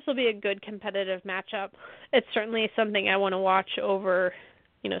I think this will be a good competitive matchup. It's certainly something I want to watch over,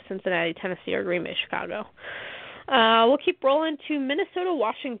 Cincinnati, Tennessee, or Green Bay, Chicago. We'll keep rolling to Minnesota,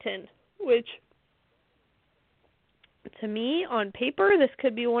 Washington, which, to me, on paper, this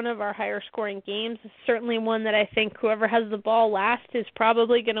could be one of our higher scoring games. It's certainly one that I think whoever has the ball last is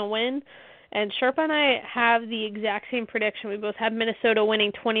probably going to win. And Sherpa and I have the exact same prediction. We both have Minnesota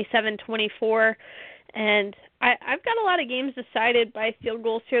winning 27-24. And I've got a lot of games decided by field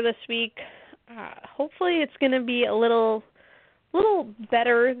goals here this week. Hopefully it's going to be a little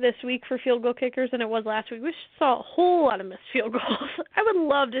better this week for field goal kickers than it was last week. We saw a whole lot of missed field goals. I would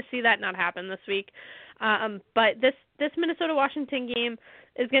love to see that not happen this week. But this Minnesota-Washington game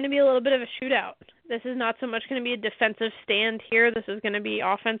is going to be a little bit of a shootout. This is not so much going to be a defensive stand here. This is going to be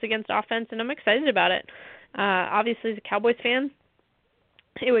offense against offense, and I'm excited about it. Obviously, as a Cowboys fan,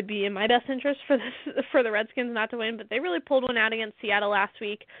 it would be in my best interest for the Redskins not to win, but they really pulled one out against Seattle last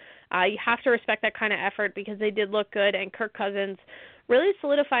week. You have to respect that kind of effort because they did look good, and Kirk Cousins really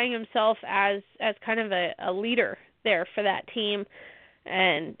solidifying himself as kind of a leader there for that team.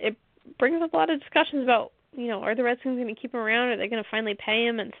 And it brings up a lot of discussions about, are the Redskins going to keep him around? Are they going to finally pay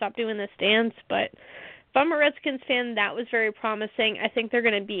him and stop doing this dance? But if I'm a Redskins fan, that was very promising. I think they're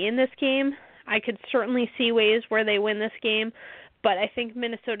going to be in this game. I could certainly see ways where they win this game. But I think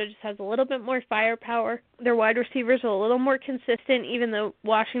Minnesota just has a little bit more firepower. Their wide receivers are a little more consistent, even though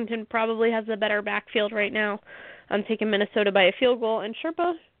Washington probably has the better backfield right now. I'm taking Minnesota by a field goal, and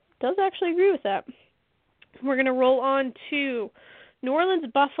Sherpa does actually agree with that. We're going to roll on to New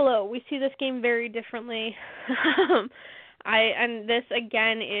Orleans-Buffalo. We see this game very differently. And this,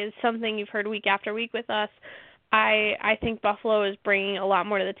 again, is something you've heard week after week with us. I think Buffalo is bringing a lot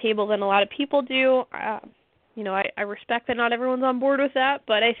more to the table than a lot of people do. I respect that not everyone's on board with that,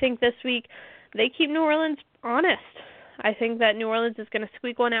 but I think this week they keep New Orleans honest. I think that New Orleans is going to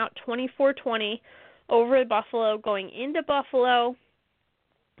squeak one out 24-20 over Buffalo going into Buffalo.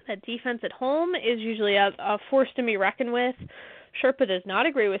 That defense at home is usually a force to be reckoned with. Sherpa does not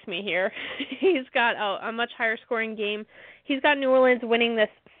agree with me here. He's got a much higher scoring game. He's got New Orleans winning this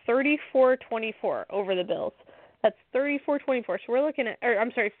 34-24 over the Bills. That's 34-24. So we're looking at,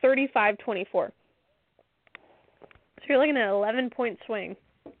 35-24. So you're looking at an 11-point swing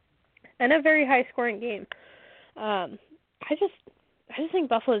and a very high-scoring game. I just think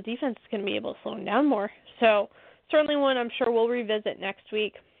Buffalo's defense is going to be able to slow them down more. So certainly one I'm sure we'll revisit next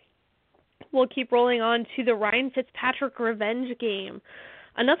week. We'll keep rolling on to the Ryan Fitzpatrick revenge game.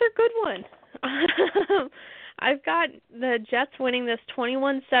 Another good one. I've got the Jets winning this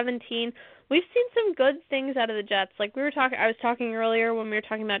 21-17. We've seen some good things out of the Jets. Like I was talking earlier when we were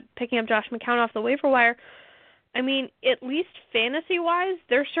talking about picking up Josh McCown off the waiver wire. I mean, at least fantasy-wise,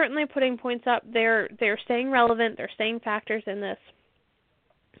 they're certainly putting points up. They're staying relevant. They're staying factors in this.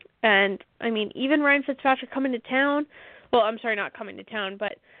 And, I mean, even Ryan Fitzpatrick coming to town, well, I'm sorry, not coming to town,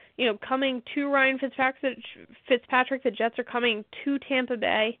 but, coming to Ryan Fitzpatrick, the Jets are coming to Tampa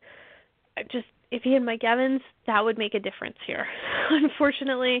Bay. If he had Mike Evans, that would make a difference here.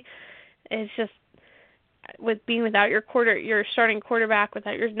 Unfortunately, it's just, with being without your starting quarterback,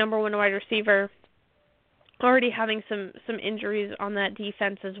 without your number one wide receiver, already having some injuries on that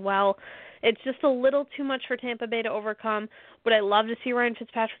defense as well. It's just a little too much for Tampa Bay to overcome. Would I love to see Ryan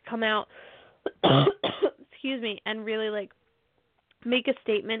Fitzpatrick come out, and really make a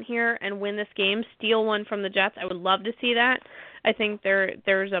statement here and win this game, steal one from the Jets? I would love to see that. I think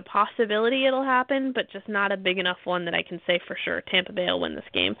there's a possibility it'll happen, but just not a big enough one that I can say for sure Tampa Bay will win this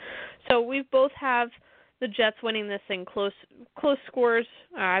game. So we both have the Jets winning this in close scores.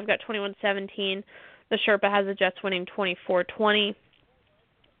 I've got 21-17. The Sherpa has the Jets winning 24-20.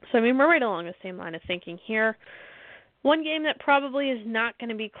 So, I mean, we're right along the same line of thinking here. One game that probably is not going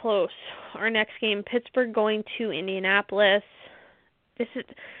to be close. Our next game, Pittsburgh going to Indianapolis. This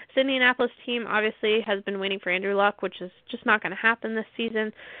Indianapolis team obviously has been waiting for Andrew Luck, which is just not going to happen this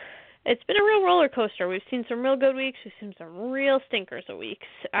season. It's been a real roller coaster. We've seen some real good weeks. We've seen some real stinkers of weeks.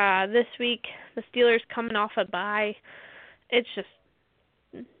 This week, the Steelers coming off a bye. It's just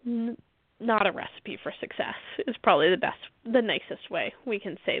not a recipe for success is probably the nicest way we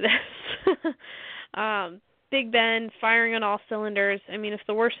can say this. Big Ben firing on all cylinders. I mean, if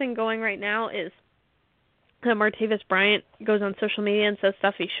the worst thing going right now is that Martavis Bryant goes on social media and says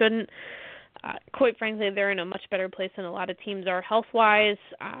stuff he shouldn't, quite frankly, they're in a much better place than a lot of teams are health-wise.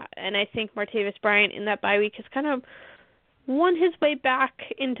 And I think Martavis Bryant in that bye week has kind of won his way back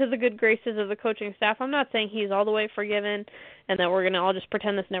into the good graces of the coaching staff. I'm not saying he's all the way forgiven and that we're going to all just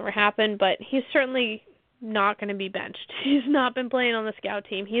pretend this never happened, but he's certainly not going to be benched. He's not been playing on the scout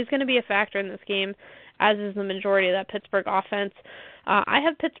team. He's going to be a factor in this game, as is the majority of that Pittsburgh offense. I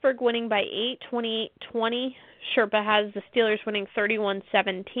have Pittsburgh winning by 8, 28-20. Sherpa has the Steelers winning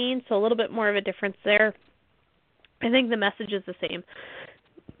 31-17, so a little bit more of a difference there. I think the message is the same.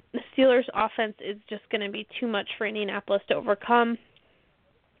 The Steelers' offense is just going to be too much for Indianapolis to overcome,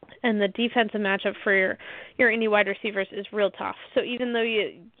 and the defensive matchup for your Indy wide receivers is real tough. So even though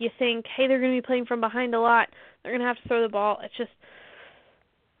you think, hey, they're going to be playing from behind a lot, they're going to have to throw the ball,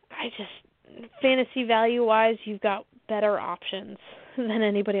 fantasy value-wise, you've got better options than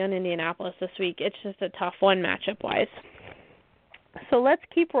anybody on Indianapolis this week. It's just a tough one matchup-wise. So let's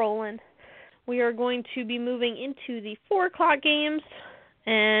keep rolling. We are going to be moving into the 4 o'clock games,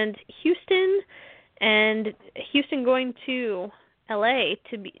 and Houston going to LA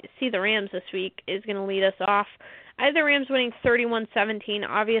to see the Rams this week is going to lead us off. I have the Rams winning 31-17.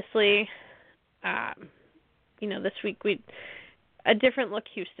 Obviously, this week a different look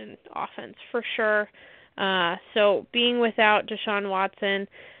Houston offense for sure. So being without Deshaun Watson,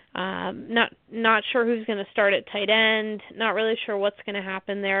 not sure who's going to start at tight end, not really sure what's going to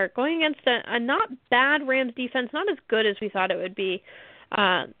happen there. Going against a not bad Rams defense, not as good as we thought it would be.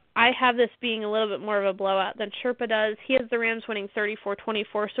 I have this being a little bit more of a blowout than Sherpa does. He has the Rams winning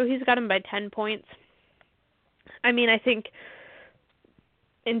 34-24, so he's got him by 10 points. I mean, I think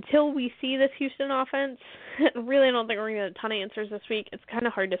until we see this Houston offense, really I don't think we're going to get a ton of answers this week. It's kind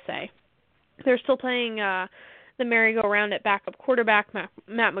of hard to say. They're still playing the merry-go-round at backup quarterback.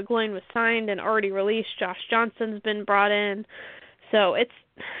 Matt McGloin was signed and already released. Josh Johnson's been brought in. So it's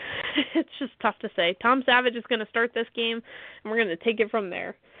just tough to say. Tom Savage is going to start this game, and we're going to take it from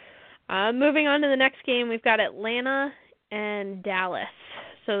there. Moving on to the next game, we've got Atlanta and Dallas.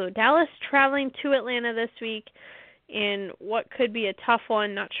 So Dallas traveling to Atlanta this week in what could be a tough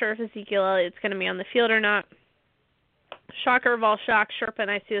one. Not sure if Ezekiel Elliott's going to be on the field or not. Shocker of all shocks, Sherpa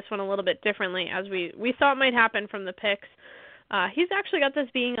and I see this one a little bit differently, as we thought might happen from the picks. He's actually got this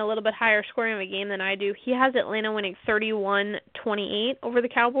being a little bit higher scoring of a game than I do. He has Atlanta winning 31-28 over the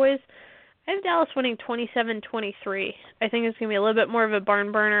Cowboys. I have Dallas winning 27-23. I think it's going to be a little bit more of a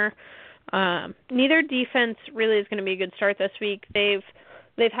barn burner. Neither defense really is going to be a good start this week. They've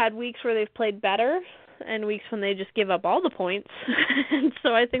had weeks where they've played better and weeks when they just give up all the points. And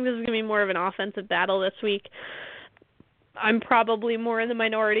so I think this is going to be more of an offensive battle this week. I'm probably more in the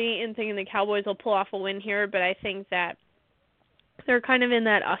minority in thinking the Cowboys will pull off a win here, but I think that they're kind of in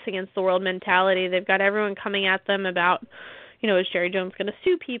that us against the world mentality. They've got everyone coming at them about, is Jerry Jones going to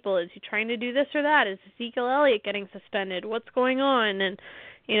sue people? Is he trying to do this or that? Is Ezekiel Elliott getting suspended? What's going on? And,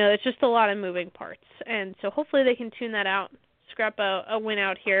 it's just a lot of moving parts. And so hopefully they can tune that out, scrap a win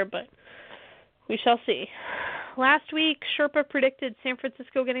out here, but we shall see. Last week, Sherpa predicted San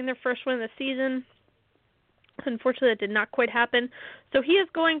Francisco getting their first win of the season. Unfortunately, that did not quite happen. So he is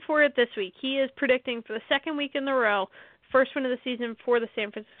going for it this week. He is predicting for the second week in a row, first win of the season for the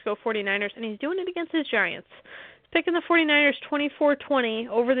San Francisco 49ers, and he's doing it against his Giants. He's picking the 49ers 24-20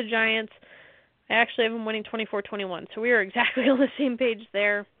 over the Giants. I actually have him winning 24-21, so we are exactly on the same page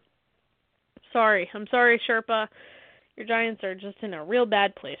there. I'm sorry, Sherpa. Your Giants are just in a real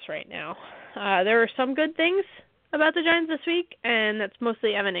bad place right now. There are some good things about the Giants this week, and that's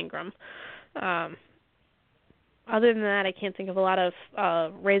mostly Evan Ingram. Other than that, I can't think of a lot of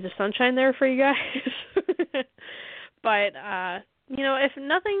rays of sunshine there for you guys. But, if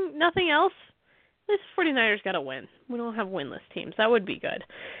nothing else, at least 49ers got to win. We don't have winless teams. That would be good.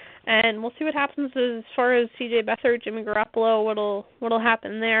 And we'll see what happens as far as C.J. Beathard, Jimmy Garoppolo, what'll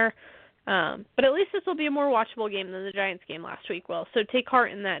happen there. But at least this will be a more watchable game than the Giants game last week will. So take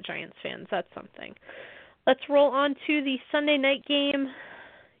heart in that, Giants fans. That's something. Let's roll on to the Sunday night game.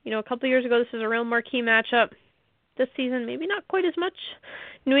 A couple years ago, this was a real marquee matchup. This season, maybe not quite as much.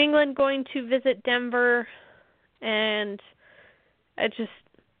 New England going to visit Denver, and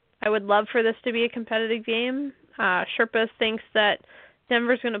I would love for this to be a competitive game. Sherpa thinks that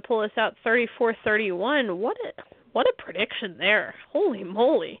Denver's going to pull this out 34-31. What a prediction there. Holy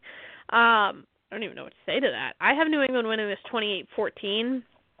moly. I don't even know what to say to that. I have New England winning this 28-14.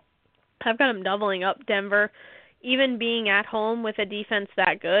 I've got them doubling up Denver. Even being at home with a defense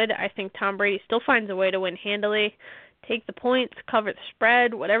that good, I think Tom Brady still finds a way to win handily. Take the points, cover the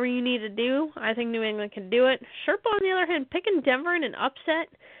spread, whatever you need to do. I think New England can do it. Sherpa, on the other hand, picking Denver in an upset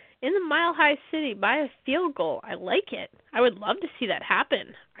in the Mile High City by a field goal. I like it. I would love to see that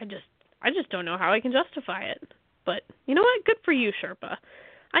happen. I just don't know how I can justify it. But you know what? Good for you, Sherpa.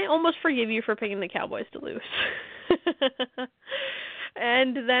 I almost forgive you for picking the Cowboys to lose.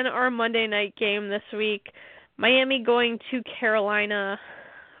 And then our Monday night game this week. Miami going to Carolina.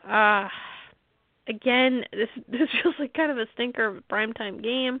 Again, this feels like kind of a stinker of a primetime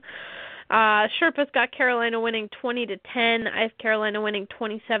game. Sherpa's got Carolina winning 20-10. I have Carolina winning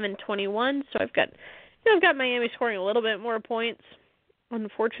 27-21. So I've got Miami scoring a little bit more points.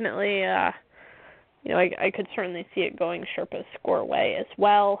 Unfortunately, I could certainly see it going Sherpa's score way as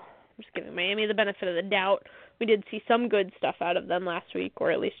well. I'm just giving Miami the benefit of the doubt. We did see some good stuff out of them last week, or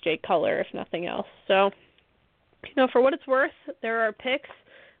at least Jay Cutler, if nothing else. So, for what it's worth, there are picks.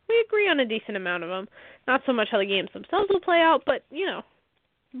 We agree on a decent amount of them. Not so much how the games themselves will play out, but,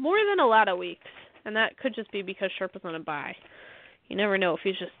 more than a lot of weeks. And that could just be because Sherpa's on a bye. You never know if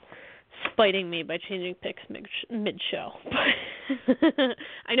he's just spiting me by changing picks mid-show.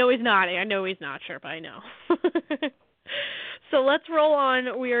 I know he's not. Sherpa. I know. So let's roll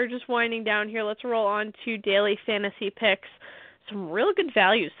on. We are just winding down here. Let's roll on to daily fantasy picks. Some real good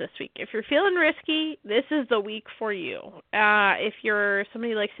values this week. If you're feeling risky, this is the week for you. If you're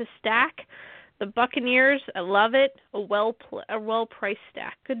somebody who likes to stack, the Buccaneers, I love it. A well-priced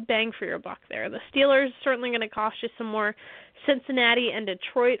stack. Good bang for your buck there. The Steelers certainly going to cost you some more. Cincinnati and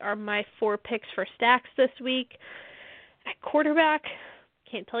Detroit are my 4 picks for stacks this week. At quarterback,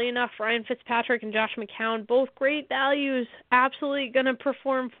 can't tell you enough. Ryan Fitzpatrick and Josh McCown, both great values. Absolutely going to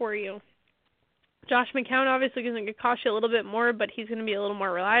perform for you. Josh McCown obviously is going to cost you a little bit more, but he's going to be a little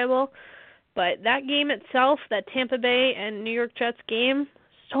more reliable. But that game itself, that Tampa Bay and New York Jets game,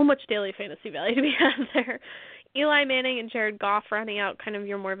 so much daily fantasy value to be had there. Eli Manning and Jared Goff rounding out kind of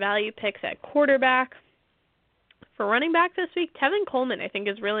your more value picks at quarterback. For running back this week, Tevin Coleman I think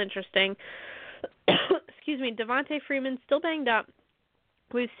is really interesting. Excuse me, Devontae Freeman still banged up.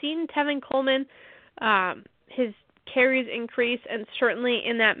 We've seen Tevin Coleman, his carries increase, and certainly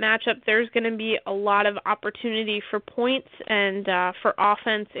in that matchup there's going to be a lot of opportunity for points and for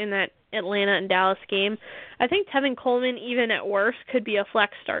offense in that Atlanta and Dallas game. I think Tevin Coleman, even at worst, could be a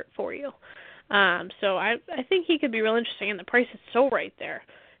flex start for you. So I think he could be real interesting, and the price is so right there.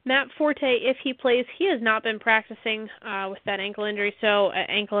 Matt Forte, if he plays, he has not been practicing with that ankle injury,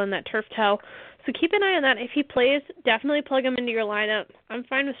 ankle and that turf toe. So keep an eye on that. If he plays, definitely plug him into your lineup. I'm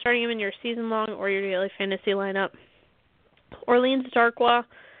fine with starting him in your season-long or your daily fantasy lineup. Orleans Darkwa,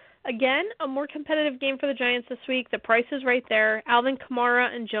 again, a more competitive game for the Giants this week. The price is right there. Alvin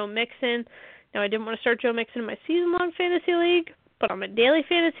Kamara and Joe Mixon. Now, I didn't want to start Joe Mixon in my season-long fantasy league, but on my daily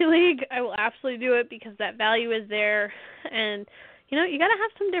fantasy league, I will absolutely do it because that value is there. And you know, you got to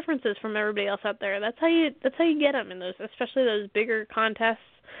have some differences from everybody else out there. That's how you get them in those, especially those bigger contests.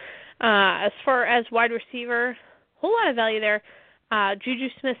 As far as wide receiver, whole lot of value there. Juju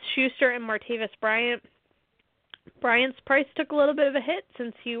Smith-Schuster and Martavis Bryant. Bryant's price took a little bit of a hit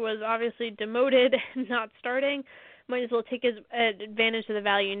since he was obviously demoted and not starting. Might as well take his advantage of the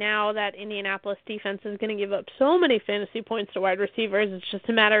value now that Indianapolis defense is going to give up so many fantasy points to wide receivers. It's just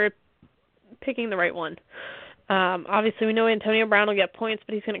a matter of picking the right one. Obviously, we know Antonio Brown will get points,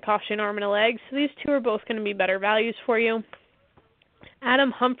 but he's going to cost you an arm and a leg. So these two are both going to be better values for you.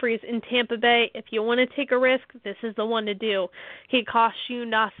 Adam Humphries in Tampa Bay, if you want to take a risk, this is the one to do. He costs you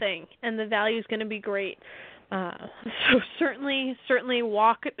nothing, and the value is going to be great. So certainly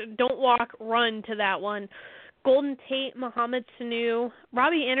don't walk, run to that one. Golden Tate, Mohamed Sanu,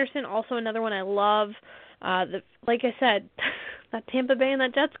 Robbie Anderson, also another one I love. Like I said, that Tampa Bay and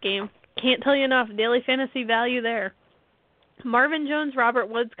that Jets game, can't tell you enough. Daily fantasy value there. Marvin Jones, Robert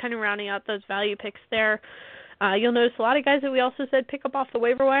Woods kind of rounding out those value picks there. You'll notice a lot of guys that we also said pick up off the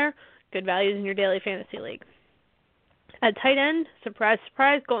waiver wire, good values in your daily fantasy league. At tight end, surprise,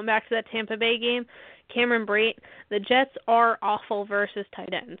 surprise, going back to that Tampa Bay game, Cameron Brate, the Jets are awful versus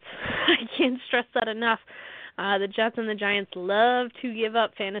tight ends. I can't stress that enough. The Jets and the Giants love to give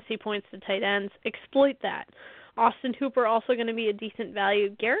up fantasy points to tight ends. Exploit that. Austin Hooper also going to be a decent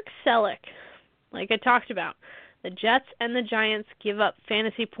value. Garrett Selleck, like I talked about, the Jets and the Giants give up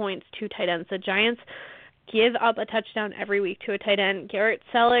fantasy points to tight ends. The Giants give up a touchdown every week to a tight end. Garrett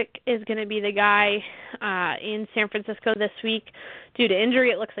Selleck is going to be the guy in San Francisco this week. Due to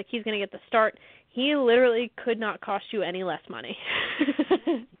injury, it looks like he's going to get the start. He literally could not cost you any less money.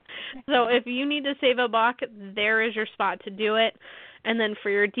 So if you need to save a buck, there is your spot to do it. And then for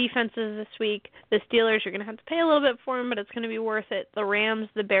your defenses this week, the Steelers, you're going to have to pay a little bit for them, but it's going to be worth it. The Rams,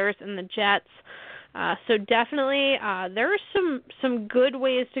 the Bears, and the Jets. So definitely there are some good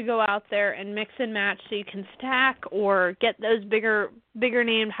ways to go out there and mix and match so you can stack or get those bigger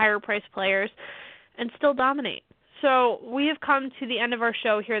named, higher priced players and still dominate. So we have come to the end of our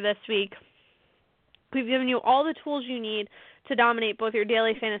show here this week. We've given you all the tools you need to dominate both your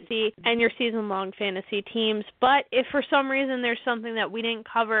daily fantasy and your season-long fantasy teams. But if for some reason there's something that we didn't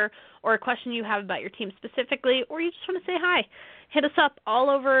cover or a question you have about your team specifically, or you just want to say hi, hit us up all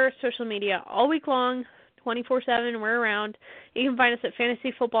over social media all week long, 24/7. We're around. You can find us at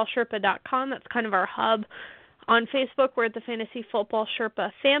fantasyfootballsherpa.com. That's kind of our hub. On Facebook, we're at the Fantasy Football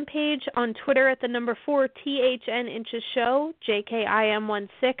Sherpa fan page. On Twitter, at the number 4 THN Inches Show,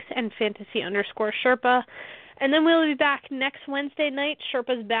 JKIM16, and Fantasy_Sherpa. And then we'll be back next Wednesday night.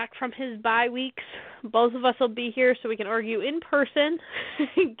 Sherpa's back from his bye weeks. Both of us will be here so we can argue in person.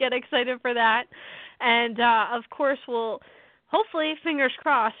 Get excited for that. And, of course, we'll hopefully, fingers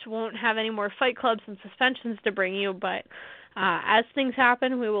crossed, won't have any more fight clubs and suspensions to bring you. But As things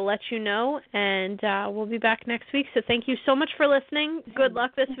happen, we will let you know, and we'll be back next week. So thank you so much for listening. Good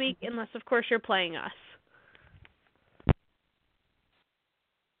luck this week, unless, of course, you're playing us.